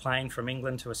we were on the plane from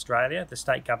England to Australia, the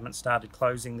state government started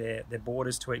closing their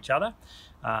borders to each other.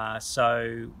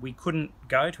 So we couldn't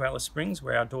go to Alice Springs,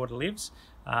 where our daughter lives.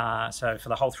 So for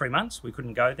the whole 3 months, we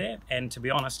couldn't go there. And to be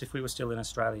honest, if we were still in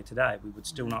Australia today, we would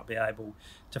still not be able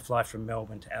to fly from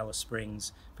Melbourne to Alice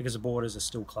Springs because the borders are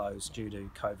still closed due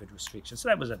to COVID restrictions. So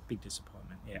that was a big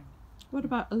disappointment, yeah. What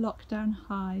about a lockdown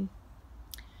high?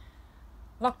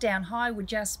 Lockdown high would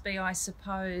just be, I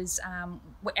suppose,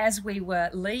 as we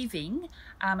were leaving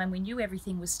and we knew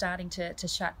everything was starting to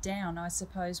shut down, I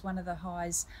suppose one of the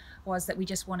highs was that we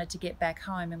just wanted to get back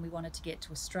home and we wanted to get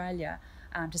to Australia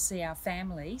to see our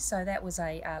family. So that was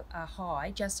a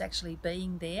high, just actually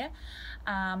being there.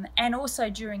 And also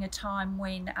during a time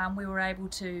when we were able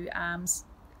to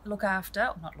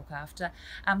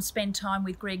spend time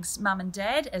with Greg's mum and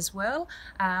dad as well.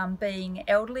 Being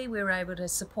elderly, we were able to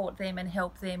support them and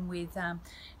help them with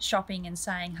shopping and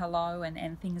saying hello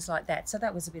and things like that. So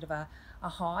that was a bit of a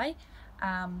high.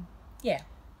 Yeah,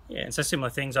 and so similar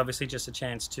things, obviously just a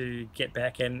chance to get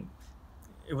back, and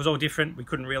it was all different. We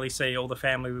couldn't really see all the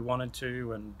family we wanted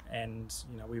to, and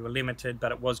you know, we were limited,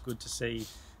 but it was good to see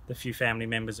the few family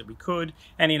members that we could.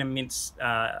 And in amidst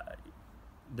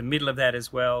the middle of that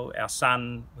as well, our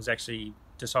son was actually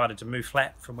decided to move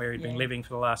flat from where he'd been living for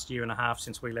the last year and a half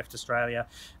since we left Australia.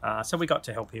 So we got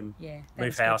to help him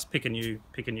move house, pick a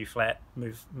new flat,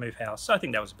 move house. So I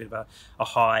think that was a bit of a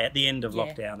high at the end of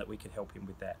lockdown that we could help him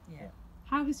with that. Yeah.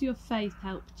 How has your faith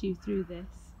helped you through this?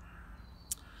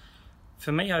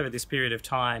 For me, over this period of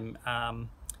time,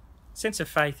 sense of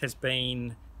faith has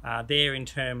been there in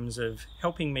terms of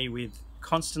helping me with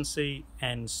constancy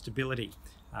and stability.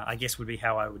 I guess would be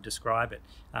how I would describe it.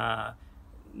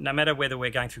 No matter whether we're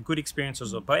going through good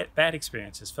experiences or bad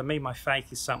experiences, for me, my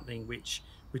faith is something which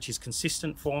is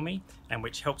consistent for me and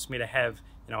which helps me to have,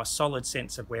 you know, a solid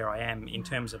sense of where I am in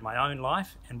terms of my own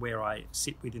life and where I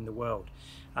sit within the world.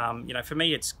 You know, for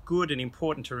me, it's good and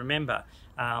important to remember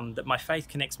that my faith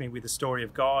connects me with the story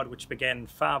of God, which began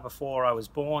far before I was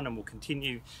born and will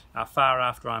continue far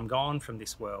after I'm gone from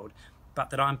this world. But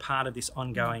that I'm part of this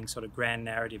ongoing sort of grand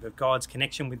narrative of God's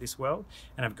connection with this world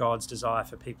and of God's desire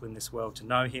for people in this world to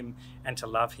know him and to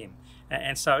love him.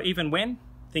 And so even when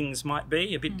things might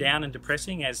be a bit down and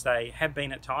depressing, as they have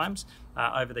been at times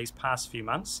over these past few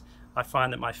months, I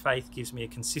find that my faith gives me a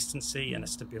consistency and a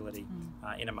stability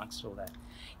in amongst all that.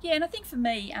 Yeah, and I think for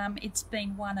me, it's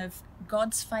been one of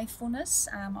God's faithfulness.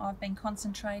 I've been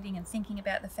concentrating and thinking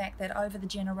about the fact that over the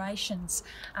generations,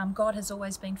 God has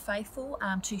always been faithful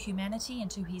to humanity and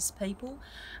to his people.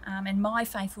 And my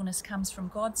faithfulness comes from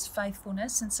God's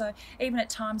faithfulness. And so even at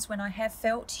times when I have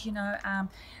felt, you know,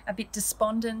 a bit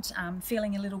despondent,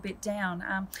 feeling a little bit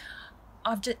down,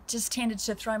 I've just tended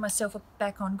to throw myself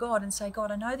back on God and say,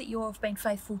 God, I know that you have been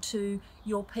faithful to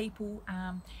your people,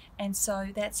 and so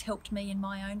that's helped me in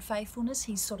my own faithfulness.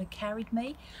 He's sort of carried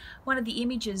me. One of the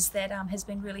images that has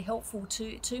been really helpful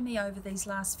to me over these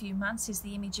last few months is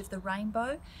the image of the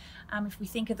rainbow. If we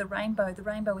think of the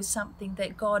rainbow is something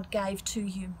that God gave to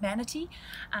humanity,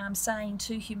 saying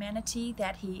to humanity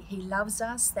that he loves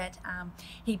us, that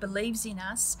he believes in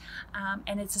us,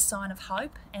 and it's a sign of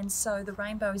hope. And so the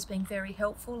rainbow has been very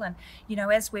helpful. And, you know,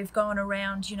 as we've gone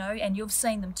around, you know, and you've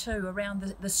seen them too,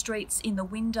 around the streets, in the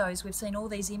windows, we've seen all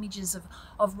these images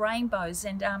of rainbows.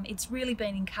 And it's really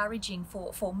been encouraging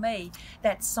for me,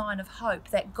 that sign of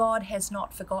hope, that God has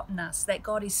not forgotten us, that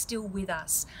God is still with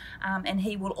us, and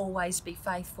he will always be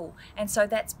faithful. And so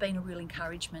that's been a real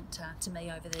encouragement to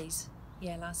me over these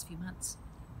last few months.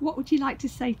 What would you like to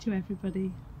say to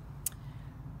everybody?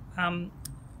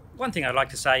 Well, One thing I'd like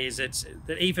to say is that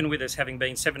even with us having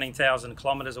been 17,000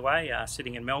 kilometres away,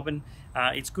 sitting in Melbourne,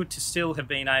 it's good to still have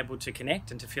been able to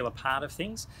connect and to feel a part of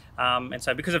things. And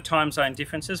so because of time zone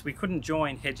differences, we couldn't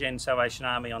join Hedge End Salvation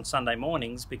Army on Sunday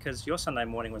mornings because your Sunday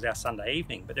morning was our Sunday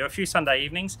evening. But there are a few Sunday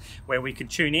evenings where we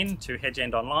could tune in to Hedge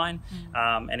End online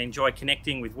and enjoy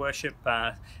connecting with worship,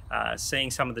 seeing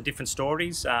some of the different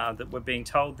stories that were being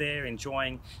told there,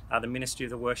 enjoying the ministry of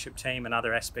the worship team and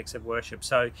other aspects of worship.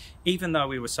 So even though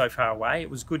we were so far away, it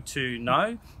was good to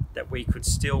know that we could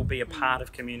still be a part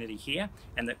of community here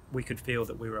and that we could feel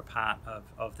that we were a part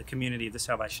of the community of the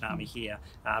Salvation Army here,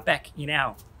 back in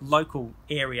our local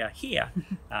area here,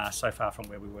 so far from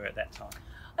where we were at that time.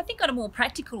 I think on a more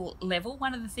practical level,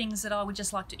 one of the things that I would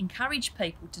just like to encourage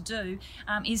people to do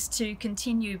is to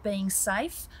continue being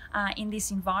safe in this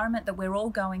environment that we're all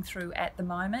going through at the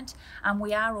moment.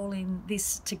 We are all in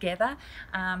this together.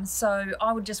 So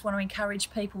I would just want to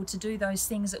encourage people to do those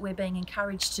things that we're being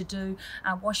encouraged to do.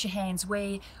 Wash your hands,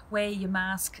 wear your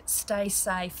mask, stay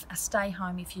safe, stay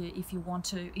home if you want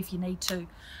to, if you need to.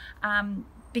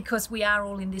 Because we are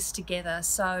all in this together.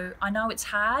 So I know it's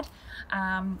hard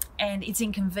and it's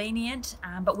inconvenient,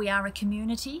 but we are a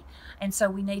community, and so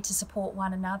we need to support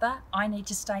one another. I need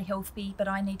to stay healthy, but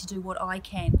I need to do what I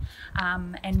can,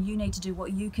 and you need to do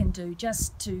what you can do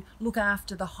just to look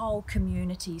after the whole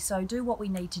community. So do what we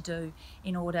need to do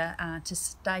in order to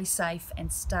stay safe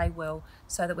and stay well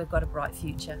so that we've got a bright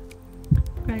future.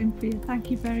 Greg and Priya,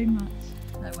 thank you very much.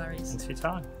 No worries. Thanks for your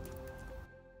time.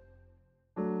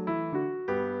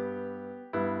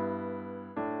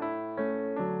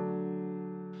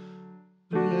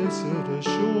 Blessed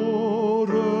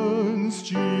assurance,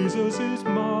 Jesus is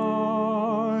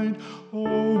mine.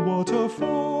 Oh, what a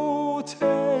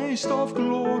foretaste of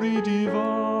glory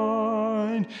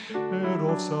divine, heir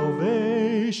of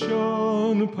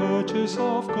salvation, purchase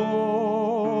of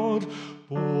God,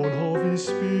 born of His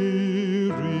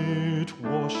Spirit,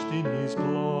 washed in His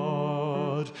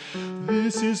blood.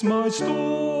 This is my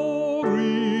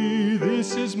story,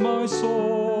 this is my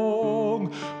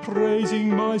song,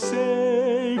 praising my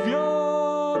Saviour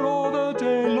all the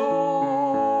day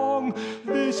long.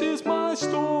 This is my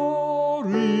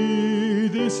story,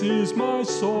 this is my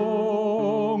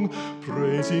song,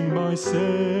 praising my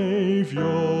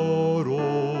Saviour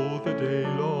all the day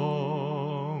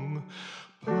long.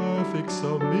 Perfect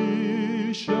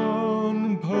submission,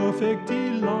 perfect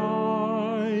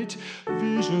delight,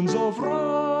 visions of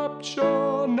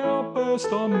rapture now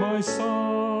burst on my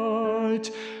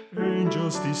sight.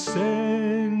 Angels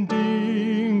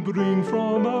descending bring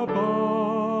from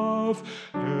above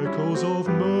echoes of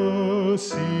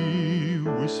mercy,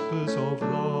 whispers of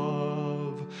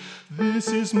love. This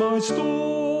is my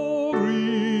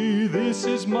story, this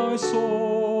is my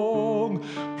song,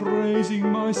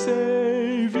 praising my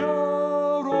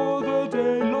Saviour all the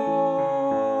day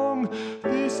long.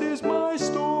 This is my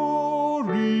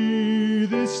story,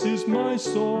 this is my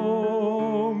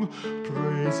song,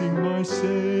 praising my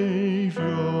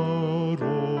Saviour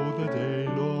all the day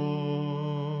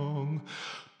long.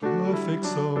 Perfect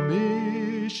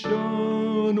submission,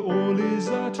 all is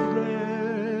at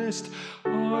rest.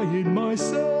 I in my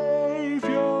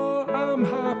Saviour am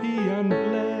happy and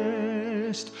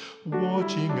blessed,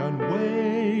 watching and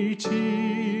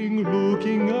waiting,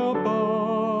 looking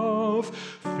above,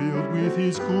 filled with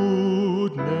His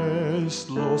goodness,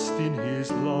 lost in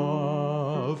His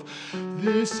love.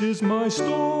 This is my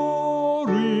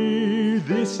story,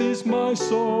 this is my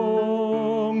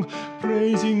song,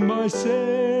 praising my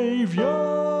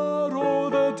Saviour all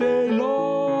the day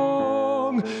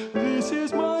long. This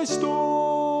is my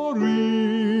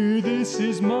story, this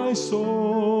is my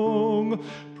song,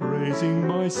 praising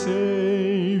my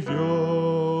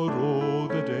Saviour all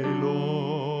the day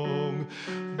long.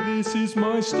 This is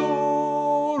my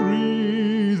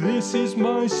story, this is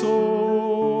my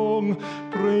song,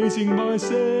 praising my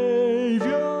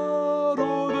Saviour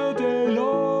all the day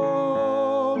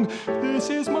long. This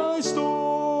is my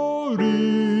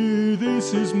story,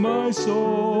 this is my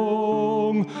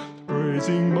song,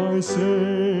 praising my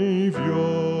Saviour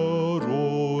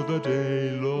all the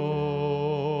day long.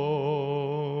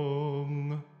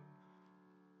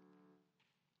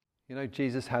 You know,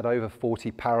 Jesus had over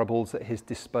 40 parables at his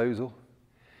disposal.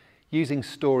 Using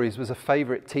stories was a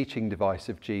favourite teaching device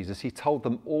of Jesus. He told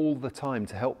them all the time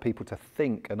to help people to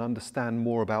think and understand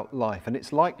more about life, and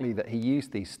it's likely that he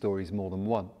used these stories more than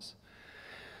once.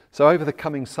 So over the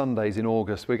coming Sundays in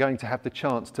August, we're going to have the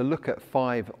chance to look at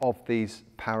 5 of these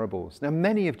parables. Now,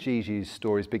 many of Jesus'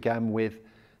 stories began with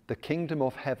the kingdom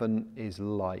of heaven is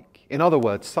like. In other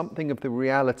words, something of the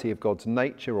reality of God's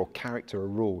nature or character or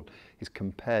rule is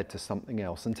compared to something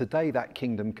else. And today that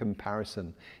kingdom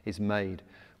comparison is made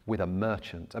with a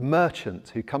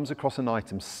merchant who comes across an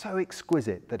item so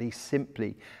exquisite that he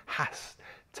simply has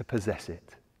to possess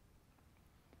it.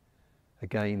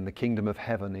 Again, the kingdom of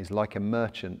heaven is like a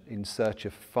merchant in search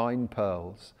of fine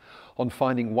pearls. On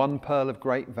finding one pearl of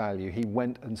great value, he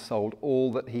went and sold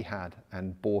all that he had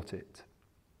and bought it.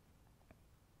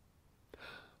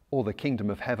 Or the kingdom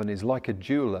of heaven is like a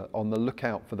jeweler on the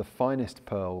lookout for the finest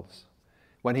pearls.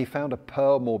 When he found a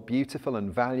pearl more beautiful and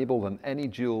valuable than any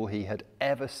jewel he had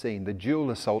ever seen, the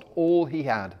jeweler sold all he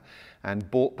had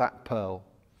and bought that pearl,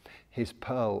 his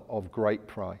pearl of great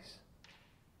price.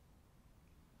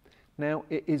 Now,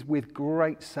 it is with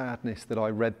great sadness that I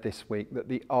read this week that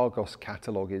the Argos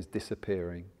catalogue is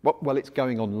disappearing. Well, it's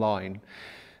going online.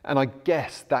 And I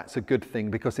guess that's a good thing,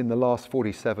 because in the last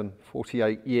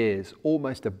 48 years,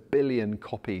 almost 1 billion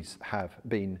copies have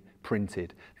been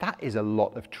printed. That is a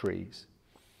lot of trees.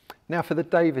 Now, for the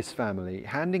Davis family,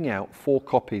 handing out 4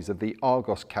 copies of the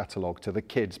Argos catalogue to the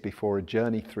kids before a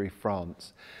journey through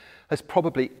France has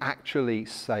probably actually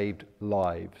saved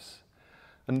lives.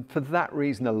 And for that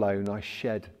reason alone, I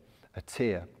shed a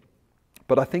tear.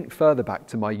 But I think further back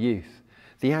to my youth.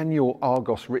 The annual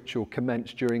Argos ritual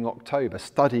commenced during October,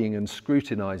 studying and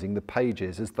scrutinising the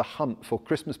pages as the hunt for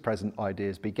Christmas present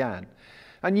ideas began.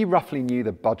 And you roughly knew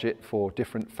the budget for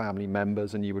different family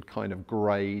members, and you would kind of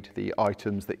grade the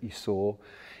items that you saw.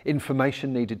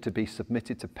 Information needed to be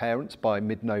submitted to parents by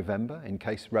mid-November in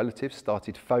case relatives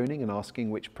started phoning and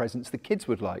asking which presents the kids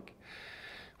would like,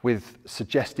 with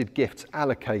suggested gifts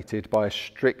allocated by a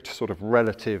strict sort of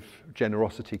relative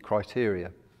generosity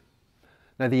criteria.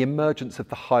 Now, the emergence of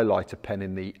the highlighter pen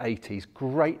in the 80s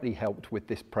greatly helped with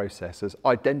this process, as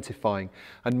identifying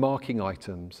and marking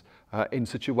items in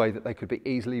such a way that they could be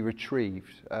easily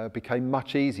retrieved became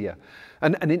much easier.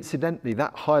 And incidentally,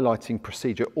 that highlighting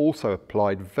procedure also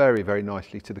applied very, very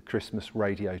nicely to the Christmas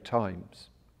Radio Times.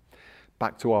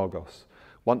 Back to Argos.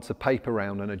 Once a paper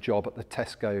round and a job at the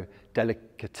Tesco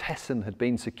delicatessen had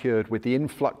been secured with the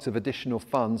influx of additional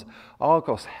funds,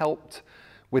 Argos helped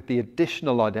with the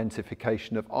additional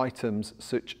identification of items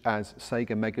such as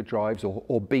Sega Mega Drives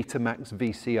or Betamax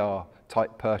VCR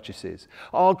type purchases.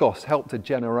 Argos helped a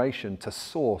generation to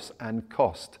source and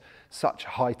cost such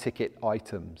high-ticket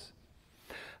items.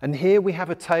 And here we have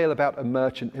a tale about a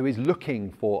merchant who is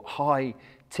looking for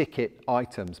high-ticket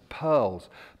items, pearls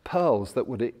that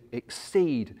would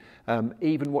exceed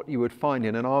even what you would find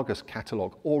in an Argos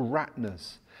catalogue, or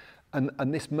ratnas.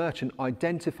 And this merchant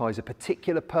identifies a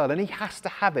particular pearl, and he has to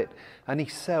have it, and he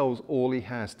sells all he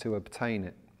has to obtain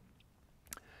it.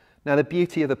 Now, the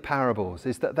beauty of the parables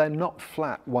is that they're not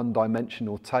flat,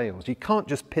 one-dimensional tales. You can't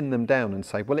just pin them down and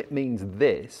say, well, it means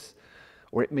this,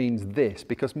 or it means this,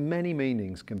 because many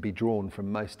meanings can be drawn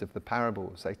from most of the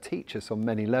parables. They teach us on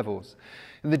many levels.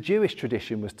 And the Jewish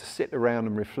tradition was to sit around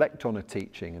and reflect on a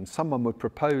teaching, and someone would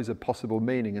propose a possible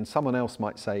meaning, and someone else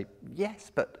might say,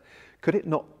 yes, but could it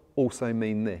not also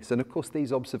mean this? And of course,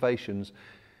 these observations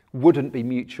wouldn't be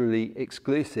mutually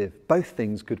exclusive. Both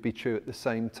things could be true at the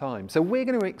same time. So we're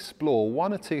going to explore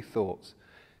 1 or 2 thoughts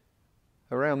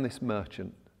around this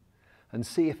merchant and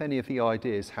see if any of the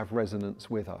ideas have resonance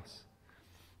with us.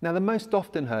 Now, the most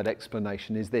often heard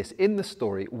explanation is this. In the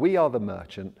story, we are the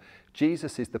merchant.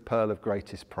 Jesus is the pearl of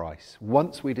greatest price.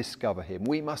 Once we discover him,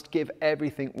 we must give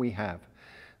everything we have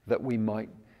that we might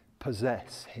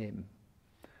possess him.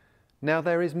 Now,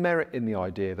 there is merit in the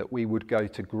idea that we would go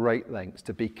to great lengths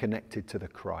to be connected to the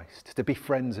Christ, to be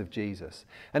friends of Jesus.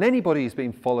 And anybody who's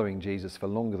been following Jesus for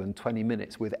longer than 20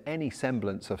 minutes with any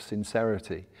semblance of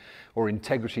sincerity or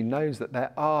integrity knows that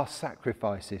there are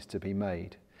sacrifices to be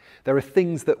made. There are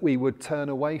things that we would turn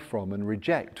away from and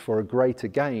reject for a greater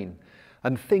gain,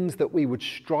 and things that we would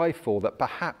strive for that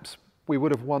perhaps we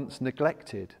would have once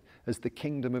neglected as the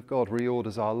kingdom of God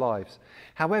reorders our lives.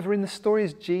 However, in the story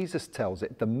as Jesus tells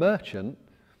it, the merchant,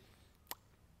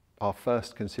 our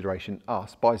first consideration,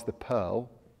 us, buys the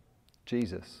pearl,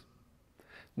 Jesus.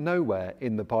 Nowhere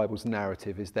in the Bible's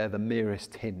narrative is there the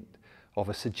merest hint of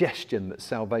a suggestion that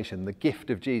salvation, the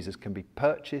gift of Jesus, can be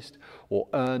purchased or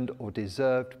earned or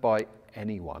deserved by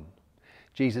anyone.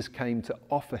 Jesus came to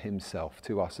offer himself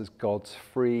to us as God's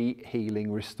free,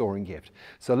 healing, restoring gift.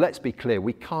 So let's be clear,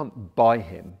 we can't buy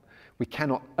him. We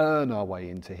cannot earn our way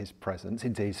into his presence,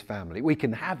 into his family. We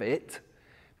can have it,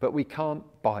 but we can't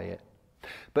buy it.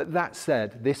 But that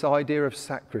said, this idea of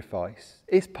sacrifice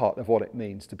is part of what it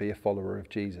means to be a follower of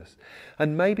Jesus.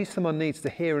 And maybe someone needs to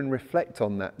hear and reflect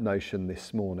on that notion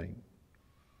this morning.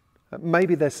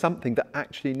 Maybe there's something that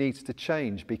actually needs to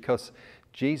change because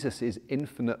Jesus is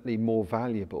infinitely more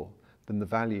valuable than the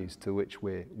values to which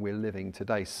we're living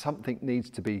today. Something needs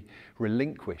to be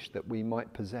relinquished that we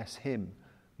might possess him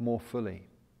more fully.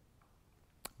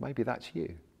 Maybe that's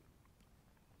you.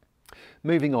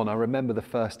 Moving on, I remember the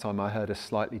first time I heard a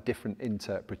slightly different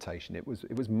interpretation. It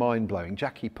was mind-blowing.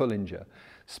 Jackie Pullinger,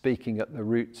 speaking at the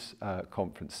Roots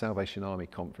conference, Salvation Army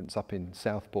conference up in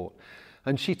Southport,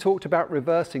 and she talked about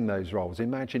reversing those roles,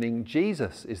 imagining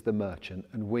Jesus is the merchant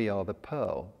and we are the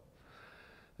pearl.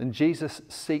 And Jesus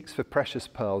seeks for precious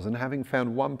pearls, and having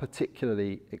found one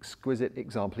particularly exquisite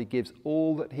example, he gives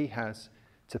all that he has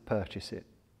to purchase it.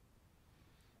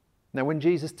 Now, when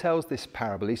Jesus tells this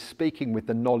parable, he's speaking with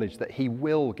the knowledge that he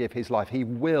will give his life. He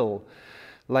will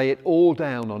lay it all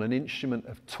down on an instrument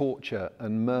of torture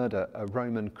and murder, a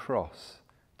Roman cross,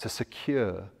 to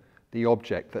secure the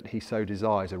object that he so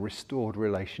desires, a restored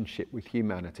relationship with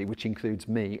humanity, which includes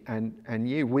me and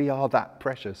you. We are that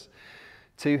precious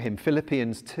to him.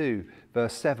 Philippians 2,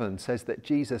 verse 7 says that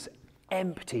Jesus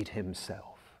emptied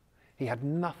himself. He had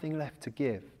nothing left to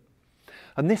give.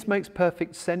 And this makes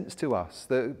perfect sense to us.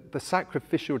 The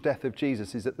sacrificial death of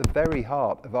Jesus is at the very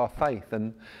heart of our faith,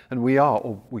 and we are,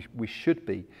 or we should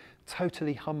be,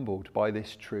 totally humbled by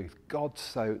this truth. God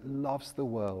so loves the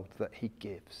world that he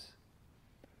gives.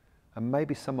 And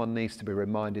maybe someone needs to be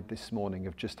reminded this morning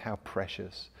of just how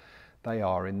precious they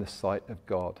are in the sight of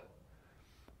God.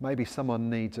 Maybe someone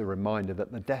needs a reminder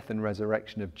that the death and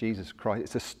resurrection of Jesus Christ,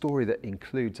 it's a story that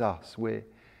includes us. We're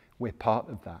part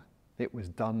of that. It was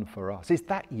done for us. Is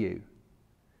that you?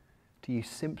 Do you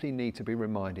simply need to be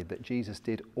reminded that Jesus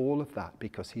did all of that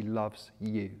because he loves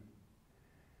you?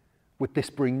 Would this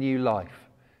bring new life,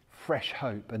 fresh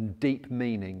hope and deep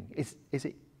meaning? Is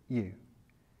it you?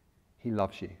 He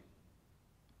loves you.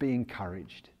 Be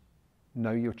encouraged.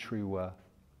 Know your true worth.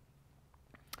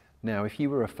 Now, if you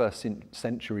were a first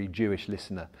century Jewish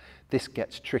listener, this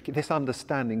gets tricky. This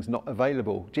understanding's not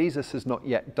available. Jesus has not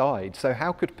yet died. So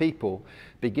how could people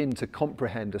begin to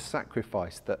comprehend a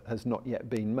sacrifice that has not yet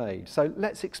been made? So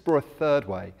let's explore a third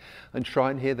way and try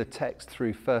and hear the text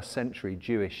through first century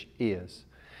Jewish ears.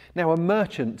 Now, a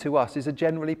merchant to us is a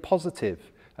generally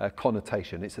positive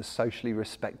connotation. It's a socially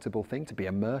respectable thing to be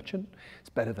a merchant. It's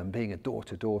better than being a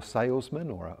door-to-door salesman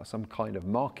or some kind of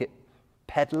market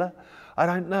peddler. I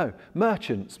don't know.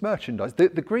 Merchants, merchandise. The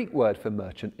Greek word for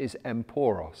merchant is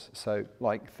emporos. So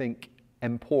think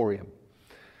emporium.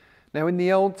 Now in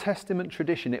the Old Testament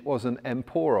tradition, it was an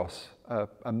emporos,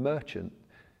 a merchant,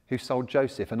 who sold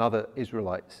Joseph and other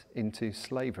Israelites into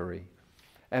slavery.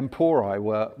 Empori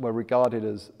were regarded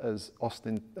as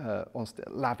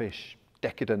lavish,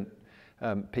 decadent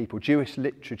people. Jewish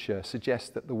literature suggests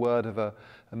that the word of a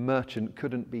merchant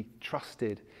couldn't be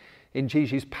trusted. In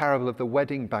Jesus' parable of the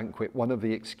wedding banquet, one of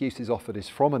the excuses offered is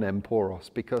from an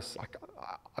emporos, because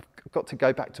I've got to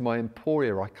go back to my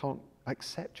employer. I can't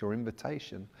accept your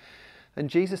invitation. And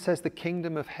Jesus says the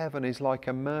kingdom of heaven is like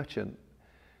a merchant.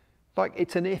 Like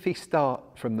it's an iffy start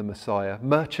from the Messiah.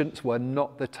 Merchants were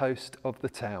not the toast of the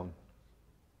town.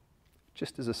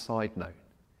 Just as a side note,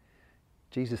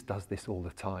 Jesus does this all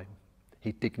the time.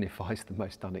 He dignifies the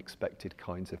most unexpected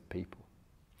kinds of people.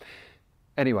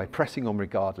 Anyway, pressing on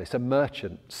regardless, a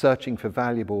merchant searching for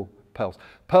valuable pearls.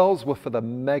 Pearls were for the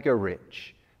mega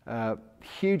rich,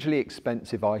 hugely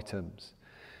expensive items.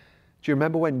 Do you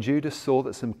remember when Judas saw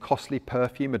that some costly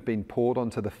perfume had been poured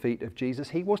onto the feet of Jesus?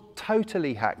 He was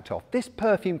totally hacked off. This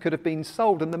perfume could have been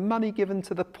sold and the money given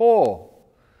to the poor.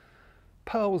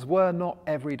 Pearls were not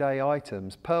everyday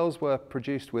items. Pearls were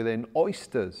produced within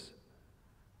oysters.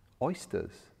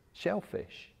 Oysters,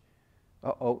 shellfish.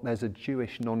 Uh-oh, there's a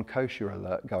Jewish non-kosher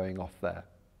alert going off there.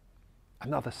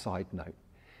 Another side note.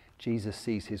 Jesus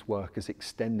sees his work as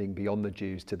extending beyond the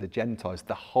Jews to the Gentiles,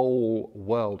 the whole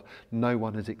world. No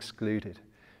one is excluded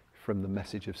from the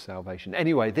message of salvation.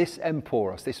 Anyway, this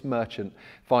emporos, this merchant,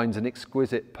 finds an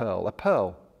exquisite pearl. A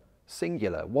pearl,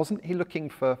 singular. Wasn't he looking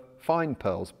for fine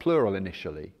pearls, plural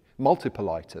initially,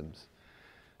 multiple items?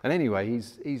 And anyway,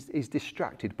 he's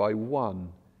distracted by one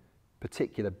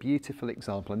particular beautiful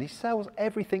example, and he sells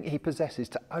everything he possesses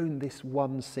to own this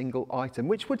one single item,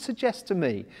 which would suggest to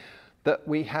me that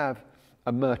we have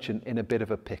a merchant in a bit of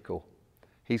a pickle.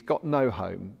 He's got no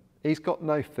home, he's got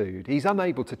no food, he's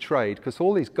unable to trade because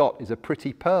all he's got is a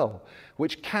pretty pearl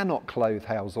which cannot clothe,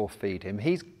 house or feed him.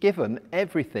 He's given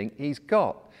everything he's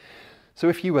got. So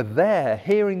if you were there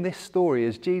hearing this story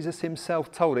as Jesus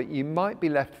himself told it, you might be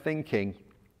left thinking,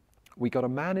 we got a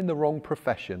man in the wrong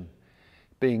profession,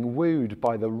 being wooed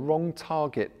by the wrong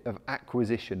target of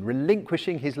acquisition,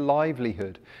 relinquishing his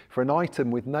livelihood for an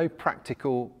item with no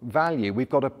practical value. We've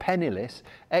got a penniless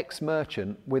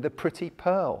ex-merchant with a pretty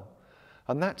pearl.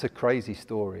 And that's a crazy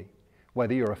story.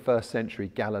 Whether you're a first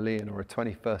century Galilean or a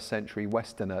 21st century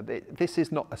Westerner, this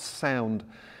is not a sound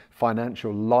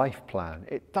financial life plan.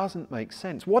 It doesn't make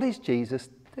sense. What is Jesus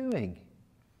doing?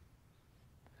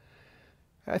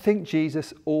 I think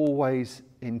Jesus always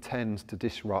intends to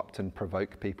disrupt and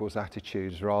provoke people's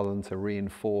attitudes rather than to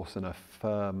reinforce and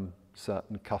affirm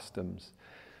certain customs.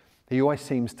 He always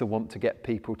seems to want to get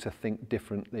people to think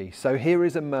differently. So here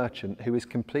is a merchant who is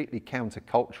completely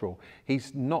countercultural.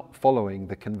 He's not following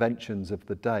the conventions of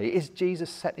the day. Is Jesus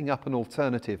setting up an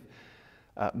alternative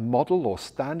model or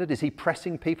standard? Is he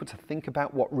pressing people to think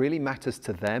about what really matters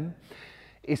to them?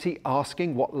 Is he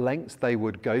asking what lengths they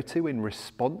would go to in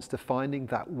response to finding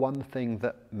that one thing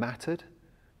that mattered?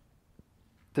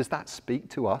 Does that speak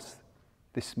to us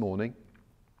this morning?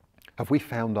 Have we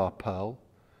found our pearl?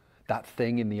 That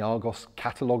thing in the Argos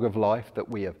catalogue of life that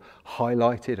we have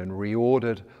highlighted and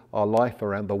reordered our life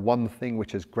around the one thing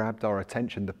which has grabbed our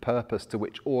attention, the purpose to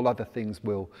which all other things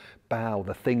will bow,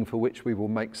 the thing for which we will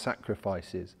make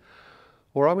sacrifices?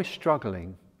 Or are we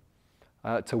struggling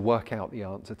to work out the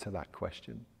answer to that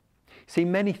question? See,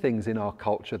 many things in our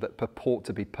culture that purport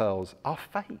to be pearls are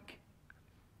fake.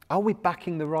 Are we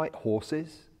backing the right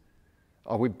horses?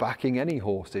 Are we backing any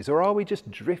horses? Or are we just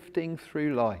drifting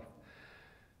through life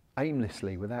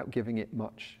aimlessly without giving it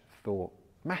much thought?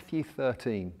 Matthew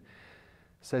 13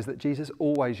 says that Jesus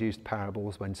always used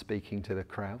parables when speaking to the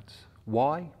crowds.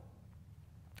 Why?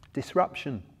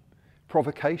 Disruption,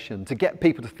 provocation, to get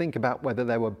people to think about whether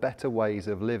there were better ways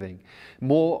of living,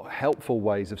 more helpful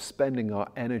ways of spending our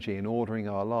energy and ordering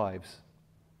our lives.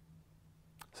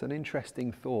 It's an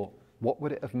interesting thought. What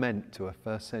would it have meant to a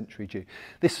first century Jew?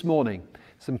 This morning,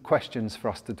 some questions for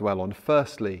us to dwell on.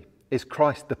 Firstly, is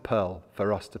Christ the pearl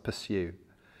for us to pursue?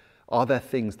 Are there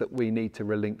things that we need to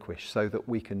relinquish so that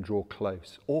we can draw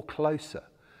close or closer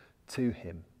to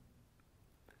him?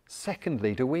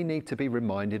 Secondly, do we need to be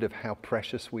reminded of how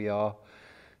precious we are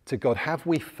to God? Have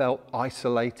we felt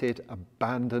isolated,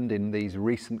 abandoned in these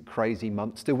recent crazy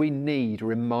months? Do we need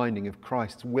reminding of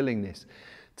Christ's willingness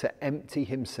to empty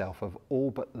himself of all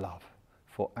but love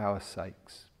for our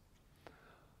sakes?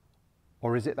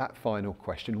 Or is it that final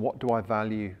question, what do I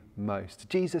value most?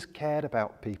 Jesus cared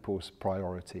about people's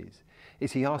priorities.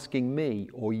 Is he asking me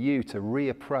or you to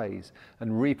reappraise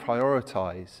and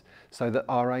reprioritize so that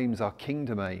our aims are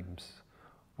kingdom aims?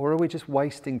 Or are we just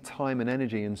wasting time and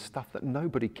energy and stuff that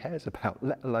nobody cares about,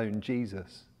 let alone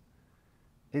Jesus?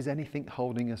 Is anything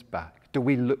holding us back? Do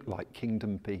we look like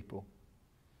kingdom people?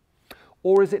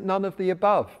 Or is it none of the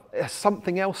above? Has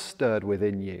something else stirred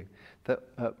within you that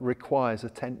requires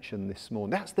attention this morning?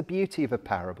 That's the beauty of a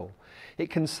parable. It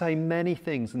can say many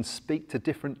things and speak to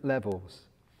different levels.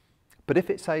 But if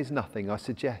it says nothing, I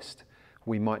suggest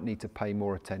we might need to pay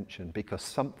more attention, because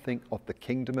something of the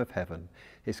kingdom of heaven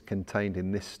is contained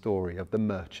in this story of the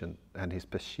merchant and his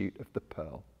pursuit of the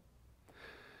pearl.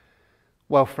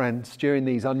 Well, friends, during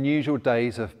these unusual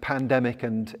days of pandemic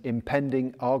and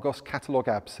impending Argos catalogue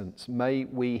absence, may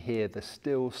we hear the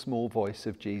still small voice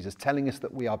of Jesus telling us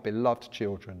that we are beloved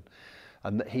children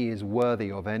and that he is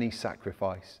worthy of any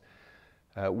sacrifice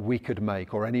we could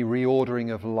make or any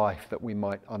reordering of life that we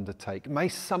might undertake. May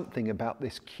something about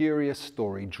this curious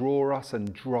story draw us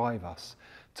and drive us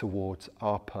towards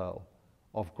our pearl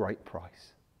of great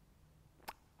price.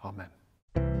 Amen.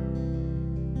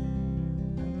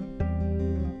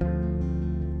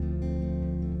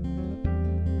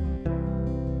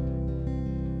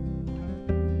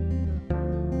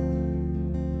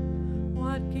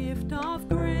 Gift of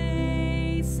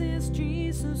grace is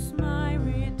Jesus my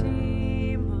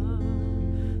Redeemer.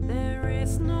 There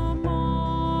is no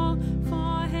more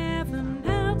for heaven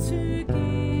now to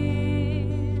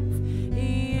give.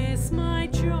 He is my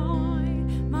joy,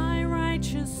 my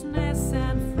righteousness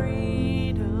and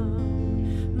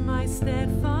freedom, my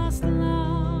steadfast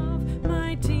love,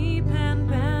 my deep and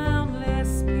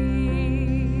boundless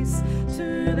peace.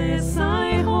 To this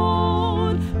I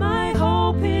hold, my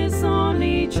hope is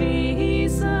only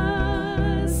Jesus,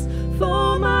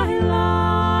 for my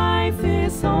life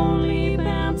is wholly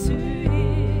bound to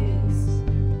his.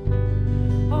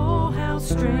 Oh, how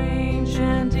strange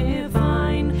and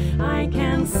divine, I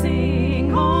can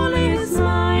sing all is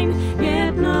mine,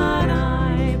 yet not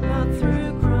I, but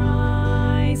through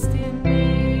Christ in me.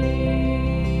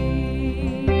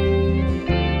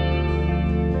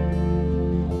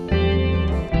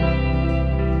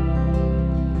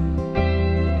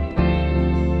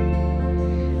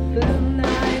 The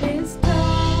night is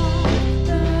dark.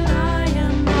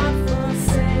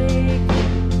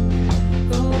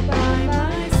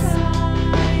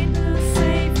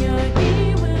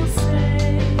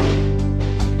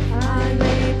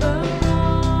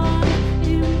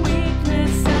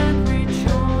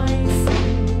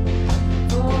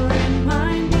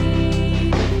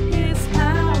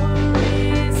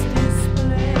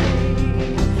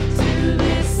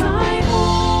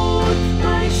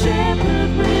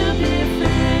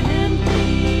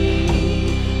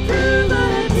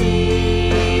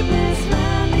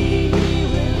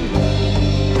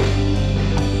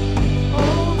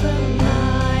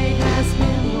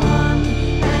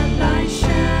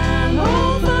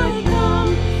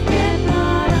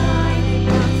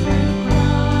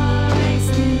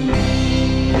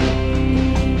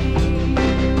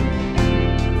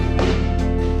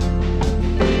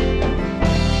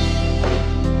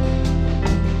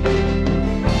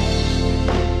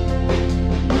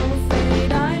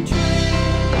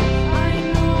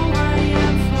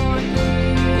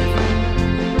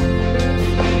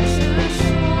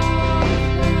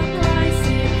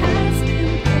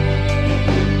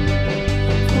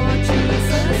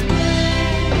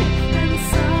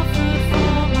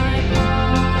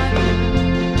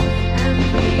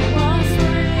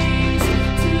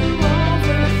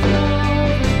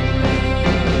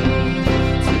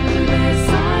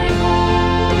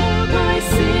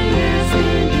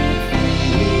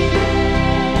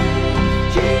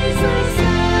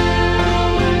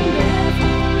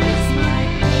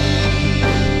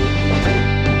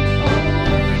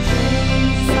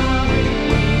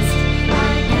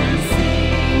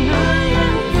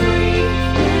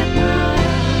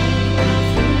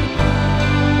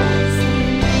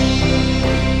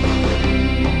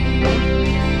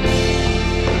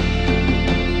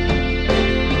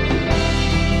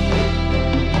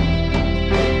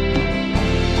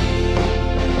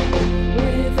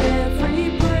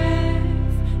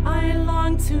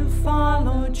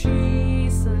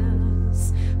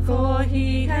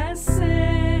 He has